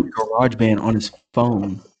was crazy. on GarageBand on his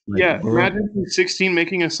phone. Like, yeah, bro. imagine being 16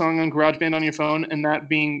 making a song on GarageBand on your phone and that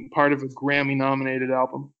being part of a Grammy nominated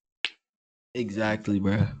album. Exactly,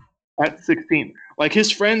 bro. at 16. Like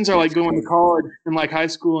his friends are like going to college and like high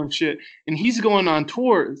school and shit, and he's going on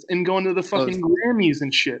tours and going to the fucking Grammys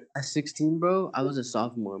and shit. At 16, bro, I was a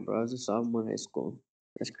sophomore, bro. I was a sophomore in high school.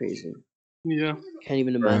 That's crazy. Yeah. Can't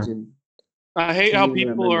even imagine. I hate how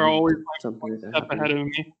people are always like something like that step ahead of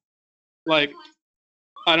me. Like,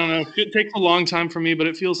 I don't know. It takes a long time for me, but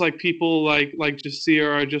it feels like people like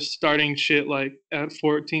Jasir are just starting shit like at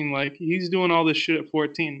 14. Like he's doing all this shit at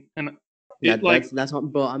 14, and that's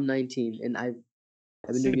what, bro. I'm 19, and I've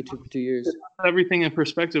been doing YouTube for 2 years. Everything in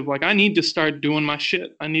perspective. Like I need to start doing my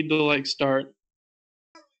shit. I need to like start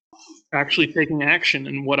actually taking action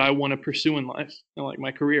in what I want to pursue in life and like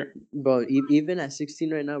my career. Bro, even at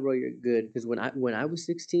 16 right now, bro, you're good. Because when I was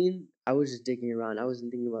 16, I was just dicking around. I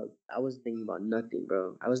wasn't thinking about nothing,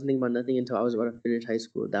 bro. I wasn't thinking about nothing until I was about to finish high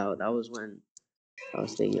school. That was when I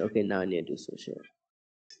was thinking, okay, now I need to do some shit.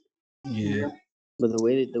 Yeah. But the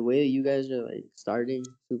way that you guys are like starting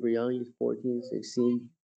super young, you're 14, 16,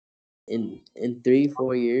 in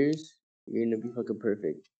 3-4 years, you're gonna be fucking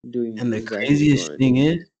perfect. Doing And the exactly craziest thing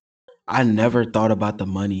is, I never thought about the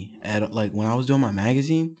money at like when I was doing my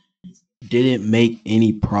magazine. Didn't make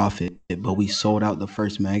any profit, but we sold out the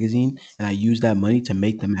first magazine, and I used that money to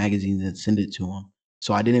make the magazines and send it to them.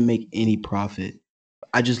 So I didn't make any profit.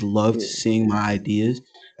 I just loved seeing my ideas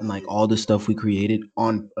and like all the stuff we created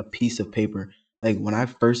on a piece of paper. Like when I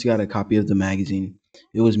first got a copy of the magazine,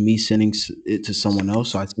 it was me sending it to someone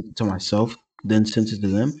else. So I sent it to myself, then sent it to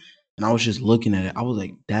them. And I was just looking at it. I was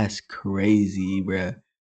like, that's crazy, bruh.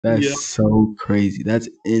 That's so crazy. That's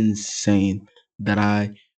insane that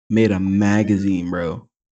I made a magazine, bro.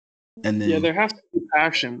 And then there has to be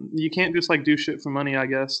passion. You can't just like do shit for money, I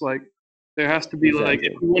guess. Like there has to be like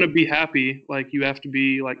if you want to be happy, like you have to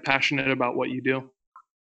be like passionate about what you do.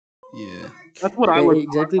 Yeah. That's what I look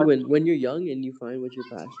exactly for. When you're young and you find what you're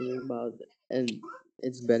passionate about, and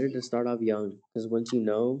it's better to start off young because once you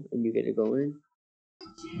know and you get it going,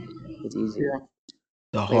 it's easy. Yeah.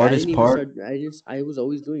 The hardest part. I was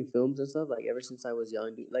always doing films and stuff like ever since I was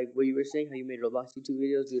young. Dude. Like what you were saying, how you made Roblox YouTube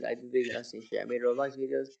videos, dude. I did the exact same shit. I made Roblox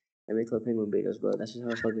videos. I made Club Penguin videos, bro. That's just how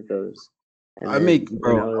the fuck it goes. And I was making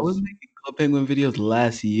Club Penguin videos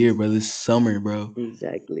last year, bro. This summer, bro.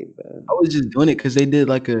 Exactly, bro. I was just doing it because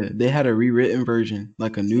they had a rewritten version,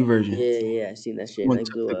 like a new version. Yeah, I seen that shit. I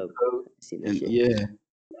blew up. I seen that shit. Yeah.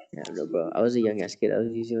 Yeah, no, bro. I was a young ass kid. I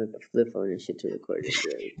was using like a flip phone and shit to record this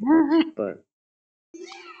shit. But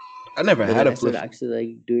I never had a flip. I started actually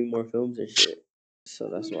like doing more films and shit. So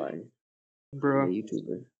that's why bro. I'm a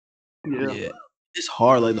YouTuber. Yeah. It's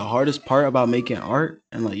hard. Like the hardest part about making art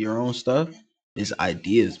and like your own stuff is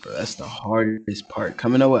ideas, bro. That's the hardest part.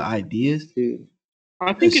 Coming up with ideas. Dude.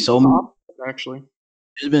 I think it's so actually.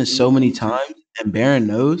 There's been so many times, and Baron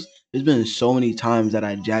knows, there's been so many times that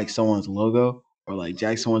I jacked someone's logo or like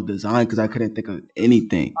jacked someone's design because I couldn't think of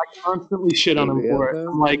anything. I constantly shit on him for it.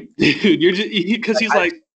 I'm like, dude, you're just because he's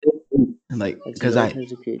like because I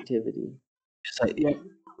terms of creativity. It's like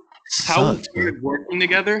how we started working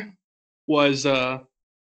together was I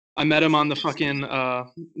met him on the fucking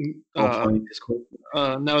Discord.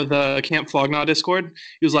 The Camp Flog Gnaw Discord.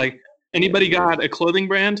 He was like, anybody got a clothing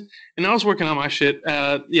brand? And I was working on my shit.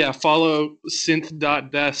 Follow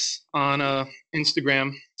synth.des on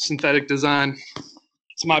Instagram, synthetic design.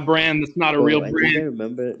 It's my brand. It's not a real brand. I think I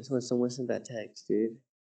remember when someone sent that text, dude.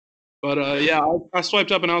 But I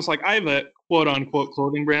swiped up and I was like, I have a quote unquote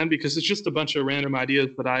clothing brand because it's just a bunch of random ideas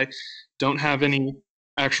that I don't have any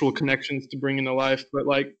actual connections to bring into life. But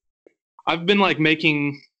like, I've been like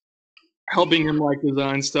helping him like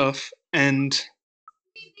design stuff, and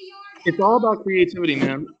it's all about creativity,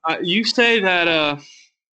 man. You say that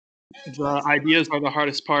the ideas are the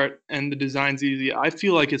hardest part and the design's easy. I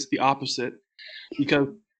feel like it's the opposite because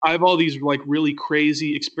I have all these like really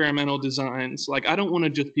crazy experimental designs. Like I don't want to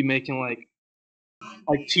just be making like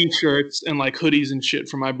t-shirts and like hoodies and shit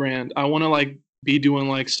for my brand. I want to like be doing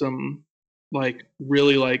like some like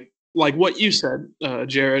really like what you said,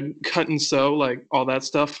 Jared, cut and sew, like all that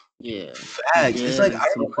stuff. Yeah. Facts. It's like I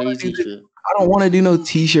don't want to do no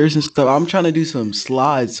t-shirts and stuff. I'm trying to do some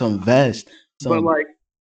slides, some vests, some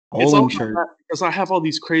bowling shirt. Because I have all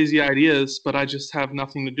these crazy ideas, but I just have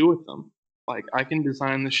nothing to do with them. Like I can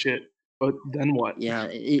design the shit, but then what? Yeah,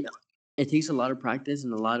 it takes a lot of practice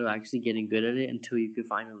and a lot of actually getting good at it until you could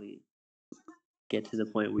finally get to the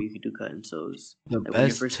point where you can do cut and sews. When you're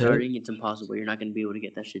first starting, it's impossible. You're not going to be able to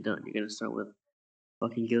get that shit done. You're going to start with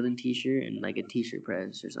fucking Gildan t-shirt and like a t-shirt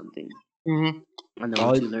press or something. Mm-hmm. And then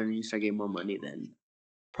once you learn and you start getting more money, then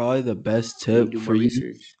probably the best tip for you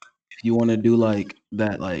if you want to do like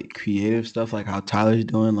that creative stuff, like how Tyler's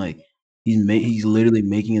doing, like he's literally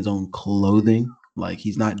making his own clothing Like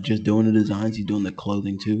he's not just doing the designs, he's doing the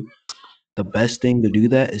clothing too. The best thing to do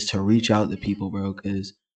that is to reach out to people, bro,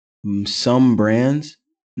 because some brands,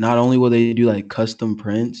 not only will they do like custom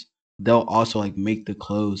prints, they'll also like make the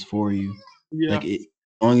clothes for you. Yeah. Like it, as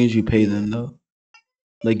long as you pay them though.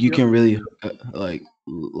 Like you Yep. can really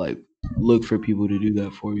like look for people to do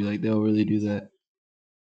that for you. Like they'll really do that.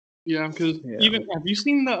 Yeah, because Yeah. even have you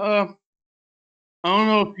seen the I don't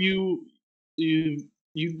know if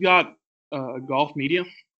you got golf media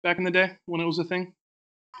back in the day when it was a thing.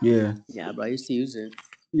 Yeah, Yeah, but I used to use it.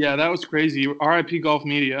 Yeah, that was crazy. R.I.P. Golf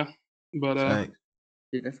Media. But fact.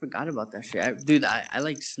 Dude, I forgot about that shit. Dude, I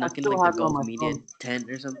like I snuck in still like the have it on Golf my Media phone. 10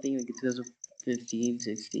 or something, like in 2015,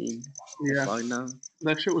 16. Yeah, Flog now.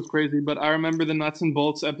 that shit was crazy. But I remember the nuts and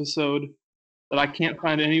bolts episode that I can't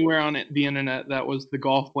find anywhere on the internet. That was the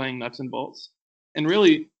golf playing nuts and bolts. And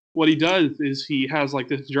really, what he does is he has like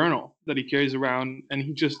this journal that he carries around, and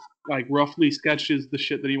he just like roughly sketches the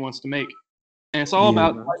shit that he wants to make. And it's all Yeah,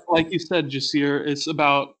 about, like you said, Jasir. It's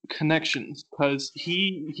about connections because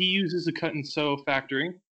he uses a cut and sew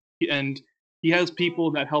factory, and he has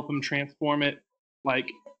people that help him transform it, like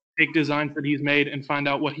take designs that he's made and find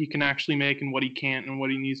out what he can actually make and what he can't and what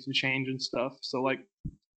he needs to change and stuff. So like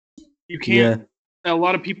you can't. yeah, A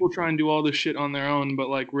lot of people try and do all this shit on their own, but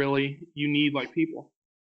like really, you need like people.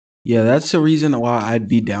 yeah. That's the reason why I'd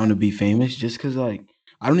be down to be famous. Just because like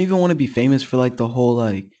I don't even want to be famous for like the whole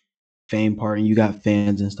like fame part and you got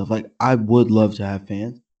fans and stuff. Like I would love to have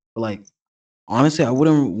fans, but like honestly, I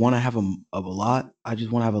wouldn't want to have a lot. I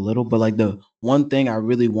just want to have a little. But like the one thing I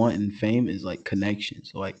really want in fame is like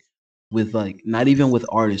connections. So like with like not even with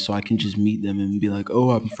artists, so I can just meet them and be like,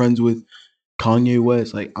 oh, I'm friends with Kanye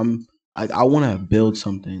West. Like I want to build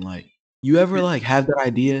something. Like you ever like have that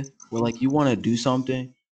idea where like you want to do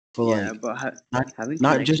something for Yeah, like but not having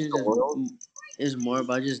not just connections the world. is more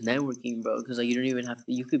about just networking, bro. Because like you don't even have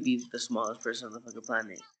to. You could be the smallest person on the fucking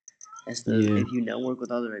planet. Instead, Yeah, if you network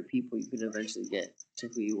with all the right people, you can eventually get to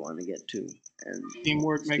who you want to get to, and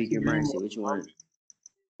Teamwork makes speak the your dream mind, see work. what you want.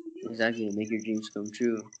 Exactly, make your dreams come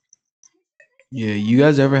true. yeah. You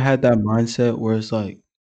guys ever had that mindset where it's like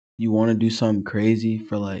you want to do something crazy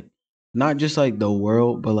for like not just like the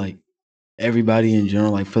world, but like everybody in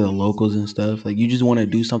general, like for the locals and stuff. Like you just want to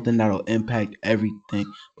do something that'll impact everything,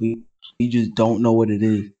 but you just don't know what it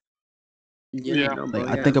is. Yeah, Yeah, no, Like bro.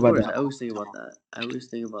 I Yeah, think of about course. that. I always think about that. I always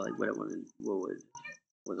think about like what I wanted,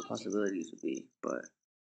 what the possibilities would be. But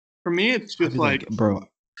for me, it's I'd just be like like, bro,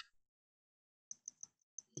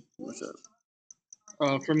 what's up?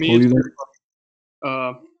 for me, what were it's you gonna?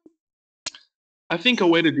 uh, I think a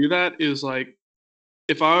way to do that is like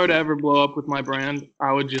if I were to ever blow up with my brand,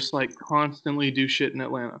 I would just like constantly do shit in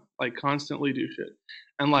Atlanta, like constantly do shit,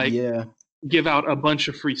 and like Yeah, give out a bunch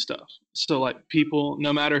of free stuff. So like people,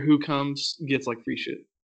 no matter who comes, gets like free shit,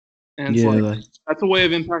 and it's yeah, like like that's a way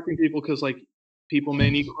of impacting people because like people may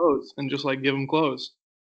need clothes and just like give them clothes,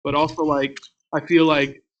 but also like I feel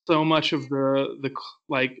like so much of the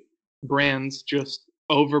like brands just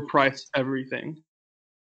overprice everything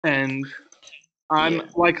and I'm Yeah,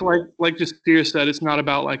 like just Spears said, it's not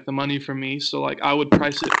about like the money for me. So like I would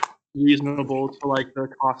price it reasonable to like the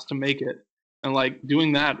cost to make it. And like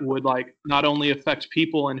doing that would like not only affect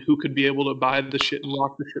people and who could be able to buy the shit and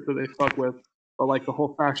rock the shit that they fuck with, but like the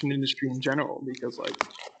whole fashion industry in general. Because like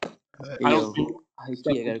hey, I don't yo, think hi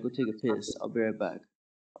stuff key, I gotta go take a piss. I'll be right back.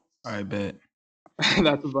 I bet.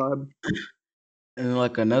 that's a vibe. And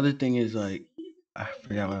like another thing is like I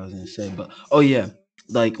forgot what I was gonna say, but oh yeah,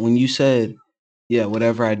 like when you said, yeah,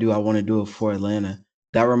 whatever I do, I want to do it for Atlanta.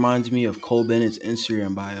 That reminds me of Cole Bennett's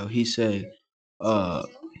Instagram bio. He said, uh,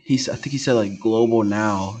 I think he said like global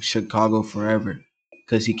now, Chicago forever,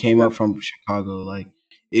 because he came Yeah, up from Chicago. Like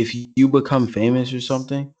if you become famous or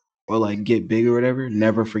something, or like get big or whatever,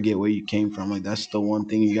 never forget where you came from. Like that's the one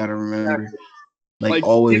thing you gotta remember. exactly. Like Like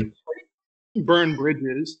you always, can't burn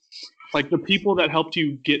bridges. Like the people that helped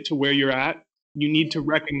you get to where you're at, you need to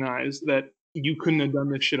recognize that you couldn't have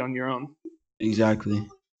done this shit on your own. exactly.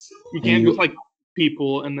 You And can't just you like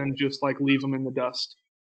people and then just like leave them in the dust.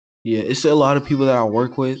 Yeah, it's a lot of people that I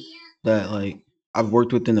work with that like I've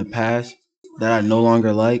worked with in the past that I no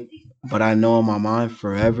longer like, but I know in my mind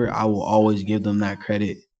forever I will always give them that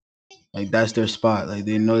credit. Like that's their spot. Like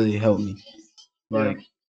they know they helped me. Yeah. Like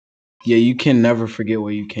yeah, you can never forget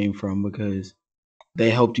where you came from because they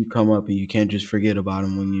helped you come up, and you can't just forget about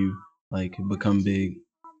them when you like become big.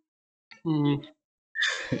 Hmm.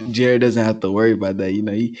 Jared doesn't have to worry about that.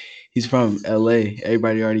 He's from LA.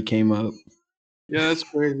 Everybody already came up. Yeah, that's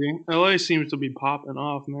crazy. LA seems to be popping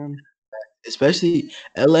off, man. Especially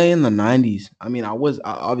LA in the 90s. I mean, I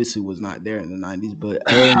obviously was not there in the 90s, but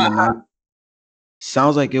LA in the 90s.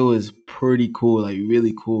 Sounds like it was pretty cool, like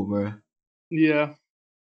really cool, bro. Yeah,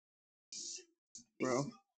 bro.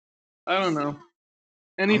 I don't know.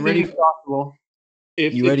 I'm ready. Anything's possible. You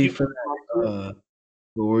If ready you for that?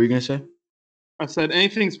 What were you gonna say? I said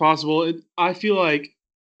anything's possible. I feel like,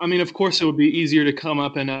 I mean, of course, it would be easier to come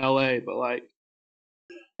up in LA, but like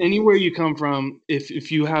anywhere you come from,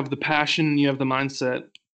 if you have the passion and you have the mindset,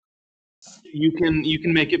 you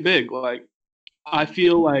can make it big. Like I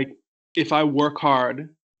feel like if I work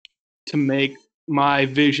hard to make my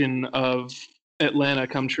vision of Atlanta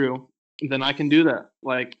come true, then I can do that.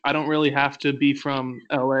 Like I don't really have to be from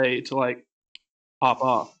LA to like pop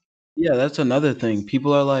off. Yeah, that's another thing.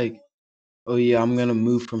 People are like, "Oh yeah, I'm gonna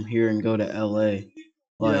move from here and go to LA." Yeah.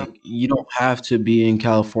 Like, you don't have to be in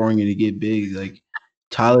California to get big. Like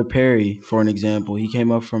Tyler Perry, for an example, he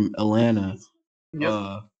came up from Atlanta. Yep.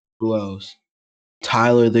 Uh, who else?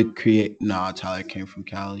 Tyler the create. Nah, Tyler came from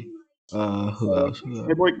Cali. Who else? Who else?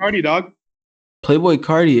 Playboy Cardi, dog. Playboy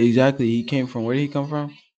Cardi, exactly. He came from where did he come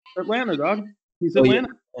from? Atlanta, dog. He's Oh yeah,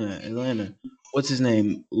 Atlanta. Atlanta. What's his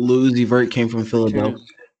name? Lil Uzi Vert came from Philadelphia.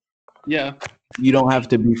 Turns. Yeah. You don't have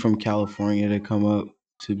to be from California to come up.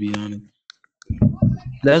 To be honest,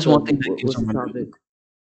 that's So one thing that gets what's on the my topic? nerves.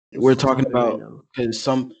 What's We're the talking topic right about now? because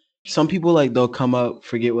some people like they'll come up,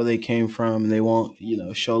 forget where they came from, and they won't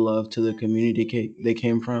show love to the community they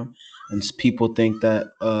came from, and people think that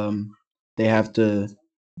they have to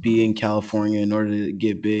be in California in order to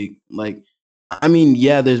get big. Like, I mean,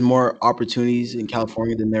 yeah, there's more opportunities in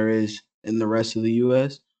California than there is in the rest of the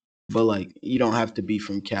U.S., but like you don't have to be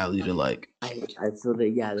from Cali to like. I feel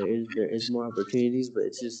that yeah, there is more opportunities, but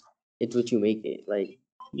it's what you make it. Like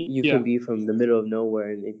you Yeah. can be from the middle of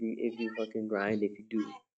nowhere, and if you fucking grind, if you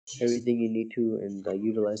do everything you need to, and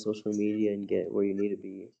utilize social media and get where you need to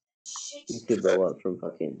be, you could blow up from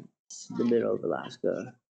fucking the middle of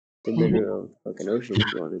Alaska, the middle of fucking ocean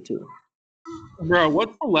if you wanted to. Bro,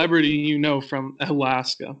 what celebrity you know from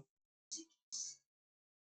Alaska? Well,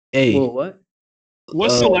 Hey, what?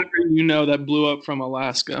 What uh, celebrity you know that blew up from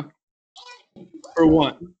Alaska? For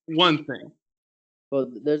one thing. Well,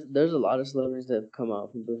 there's a lot of celebrities that have come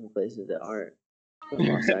out from different places that aren't from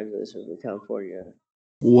Los Angeles or from California.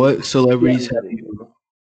 what Yeah. celebrities have Easily, you?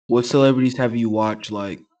 What celebrities have you watched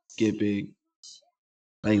like get big?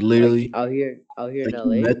 Like like literally, out here in like you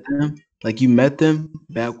LA. met them? Like you met them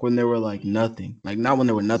back when they were like nothing. Like not when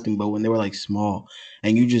they were nothing, but when they were like small.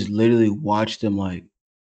 And you just literally watched them like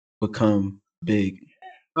become big.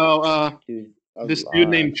 Oh, Dude, a this dude lot.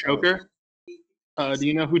 named Choker. Do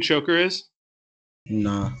you know who Choker is?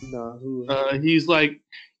 Nah. Nah, who? He's like,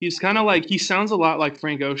 he's kind of like, he sounds a lot like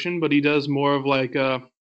Frank Ocean, but he does more of like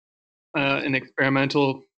an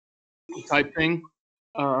experimental type thing.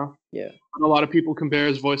 Uh, Yeah, a lot of people compare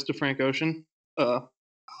his voice to Frank Ocean. Uh,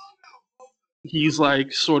 he's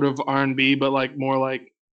like sort of R&B, but like more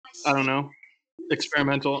like, I don't know,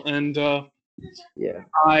 experimental. And yeah.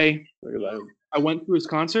 I What about him? I went to his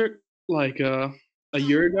concert like a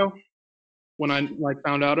year ago when I like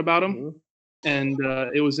found out about him, Hmm. and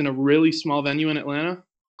it was in a really small venue in Atlanta,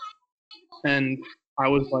 and I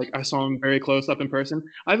was like, I saw him very close up in person.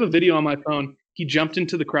 I have a video on my phone. He jumped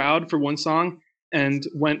into the crowd for one song and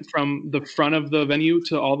went from the front of the venue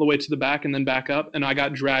to all the way to the back and then back up, and I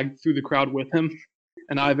got dragged through the crowd with him,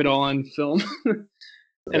 and I have it all on film.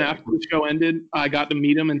 And Yeah. after the show ended, I got to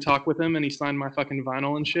meet him and talk with him, and he signed my fucking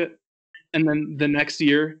vinyl and shit. And then the next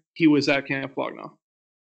year, he was at Camp Flog.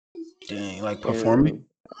 Dang, like performing? Damn.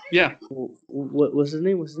 Yeah, What's his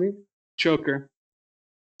name? What's his name? Choker.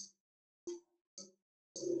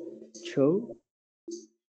 Cho.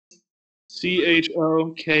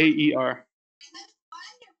 Choker.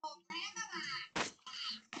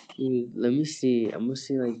 Dude, let me see. I'm gonna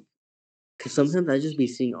see like, cause sometimes I just be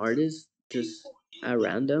seeing artists just at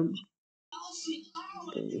random.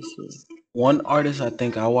 Let me see. One artist I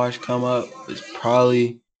think I watched come up was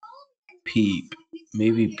probably Peep.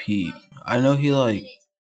 Maybe Peep. I know he like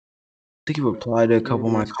I think he replied to a Yeah, couple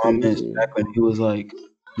of my that's comments crazy. back when he was like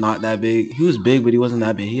not that big. He was big, but he wasn't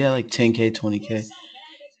that big. He had like 10K, 20K.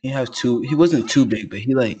 He wasn't too big, but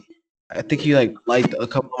he like I think he Yeah. like liked a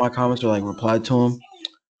couple of my comments or like replied to him.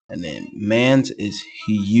 And then Mans is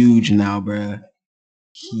huge now, bruh.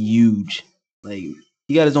 Huge. Like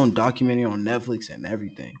he got his own documentary on Netflix and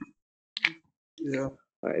everything. Yeah.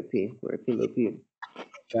 R.I.P. R.I.P. Lil Peep.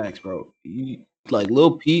 Facts, bro. Like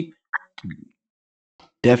Lil Peep,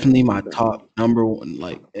 definitely my Bro. top number one.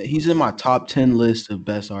 Like he's in my top 10 list of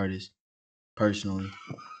best artists, personally.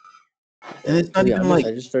 And Bro, it's to not be even honest,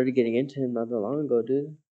 like I just started getting into him not that long ago,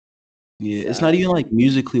 dude. yeah, it's not Sad. even like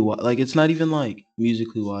musically wise. Like it's not even like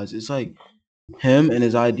musically wise. It's like him and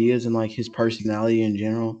his ideas and like his personality in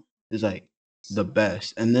general is like the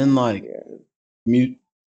best. And then like Yeah.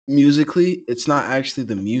 musically, it's not actually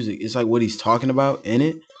the music. It's like what he's talking about in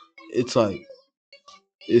it. It's like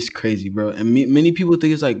it's crazy, bro. And many people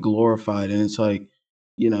think it's like glorified, and it's like,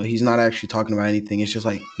 he's not actually talking about anything. It's just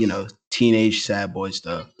like, teenage sad boy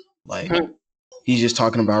stuff. Like he's just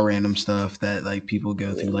talking about random stuff that like people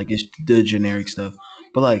go through. Yeah. Like it's the generic stuff.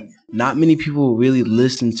 But like not many people really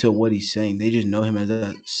listen to what he's saying. They just know him as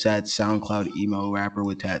a sad SoundCloud emo rapper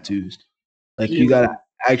with tattoos. Like you gotta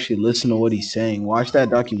actually listen to what he's saying. Watch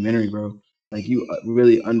that documentary, bro. Like you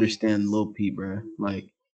really understand Lil Peep, bro. Like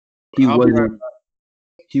he I'll be right.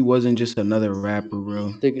 wasn't just another rapper,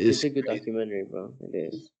 bro. It's It's a good documentary, bro.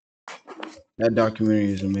 It is. that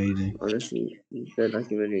documentary is amazing. Honestly, that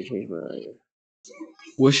documentary changed my life.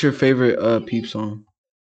 What's your favorite Peep song?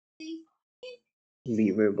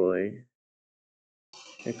 Beaver Boy.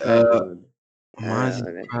 The crack Uh, one. mine's is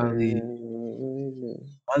The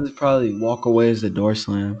probably crack. Walk Away as the Door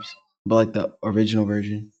Slams, but like the original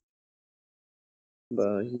version.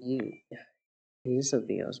 But he's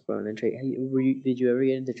something else, bro. And did you ever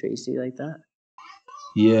get into Tracy like that?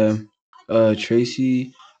 Yeah.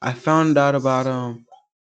 Tracy, I found out about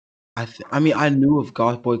I mean I knew of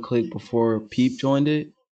Goth Boy Click before Peep joined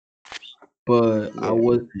it, but I Yeah.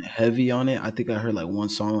 wasn't heavy on it. I think I heard like one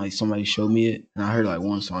song, like somebody showed me it, and I heard like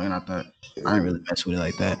one song, and I thought I didn't really mess with it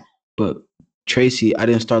like that. But Tracy, I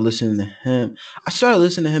didn't start listening to him. I started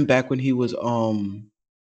listening to him back when he was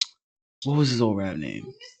what was his old rap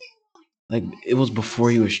name? Like it was before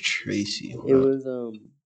he was Tracy. Hold It up.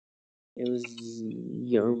 was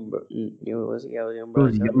young, bro. It was young, It bro.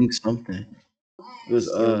 was Like that. Young something. It was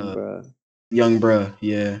Young, bro. Young Bruh,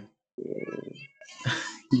 yeah. Yeah.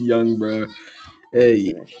 Young Bruh. I remember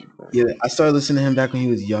Hey, that shit, bro. yeah, I started listening to him back when he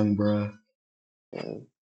was Young Bruh. Yeah.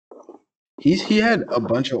 He had a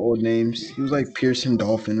bunch of old names. He was like Pearson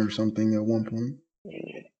Dolphin or something at one point.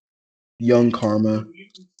 Yeah. Young Karma.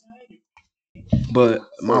 But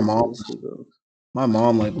So crazy, bro. my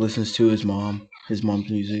mom like listens to his mom's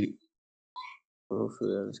music. Oh, for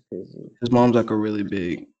real, that's crazy. His mom's like a really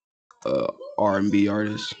big R&B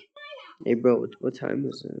artist. Hey, bro, what time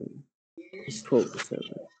is it? It's 12:07.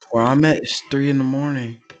 Where I'm at, it's 3 in the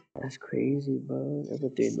morning. That's crazy, bro. Ever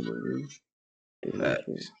 3 in the morning. Doing shit.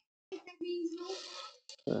 Facts.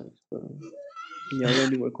 Facts, bro. Y'all got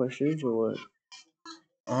any more questions or what?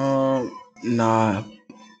 Nah,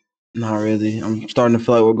 not really. I'm starting to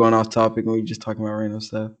feel like we're going off topic and we're just talking about random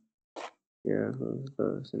stuff. Yeah,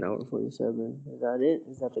 it's an hour 47. Is that it?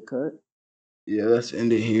 Is that the cut? Yeah, let's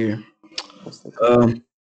end it here. That's the cut.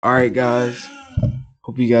 All right, guys.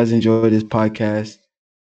 Hope you guys enjoyed this podcast.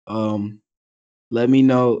 Let me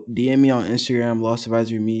know. DM me on Instagram, Lost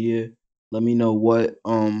Advisory Media. Let me know what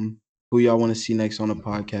who y'all want to see next on the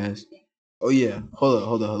podcast. Oh yeah,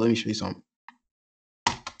 hold up. Let me show you something.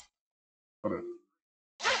 Hold on.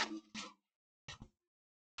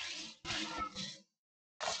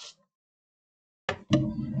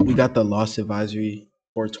 We got the Lost Advisory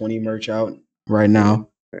 420 merch out right now.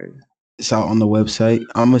 Right. It's out on the website.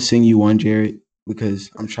 I'm gonna sing you one, Jared, because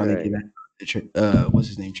I'm trying to Right. get what's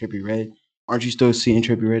his name, Trippie Redd. Aren't you still seeing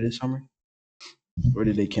Trippie Redd this summer? Or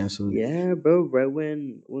did they cancel it? Yeah, bro. Right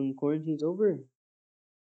when quarantine's over.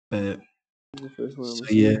 But The first one I'm so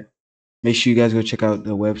gonna see. yeah, make sure you guys go check out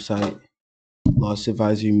the website,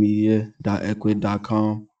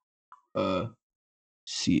 lostadvisorymedia.equid.com.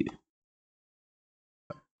 See it.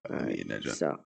 All right. That Peace out.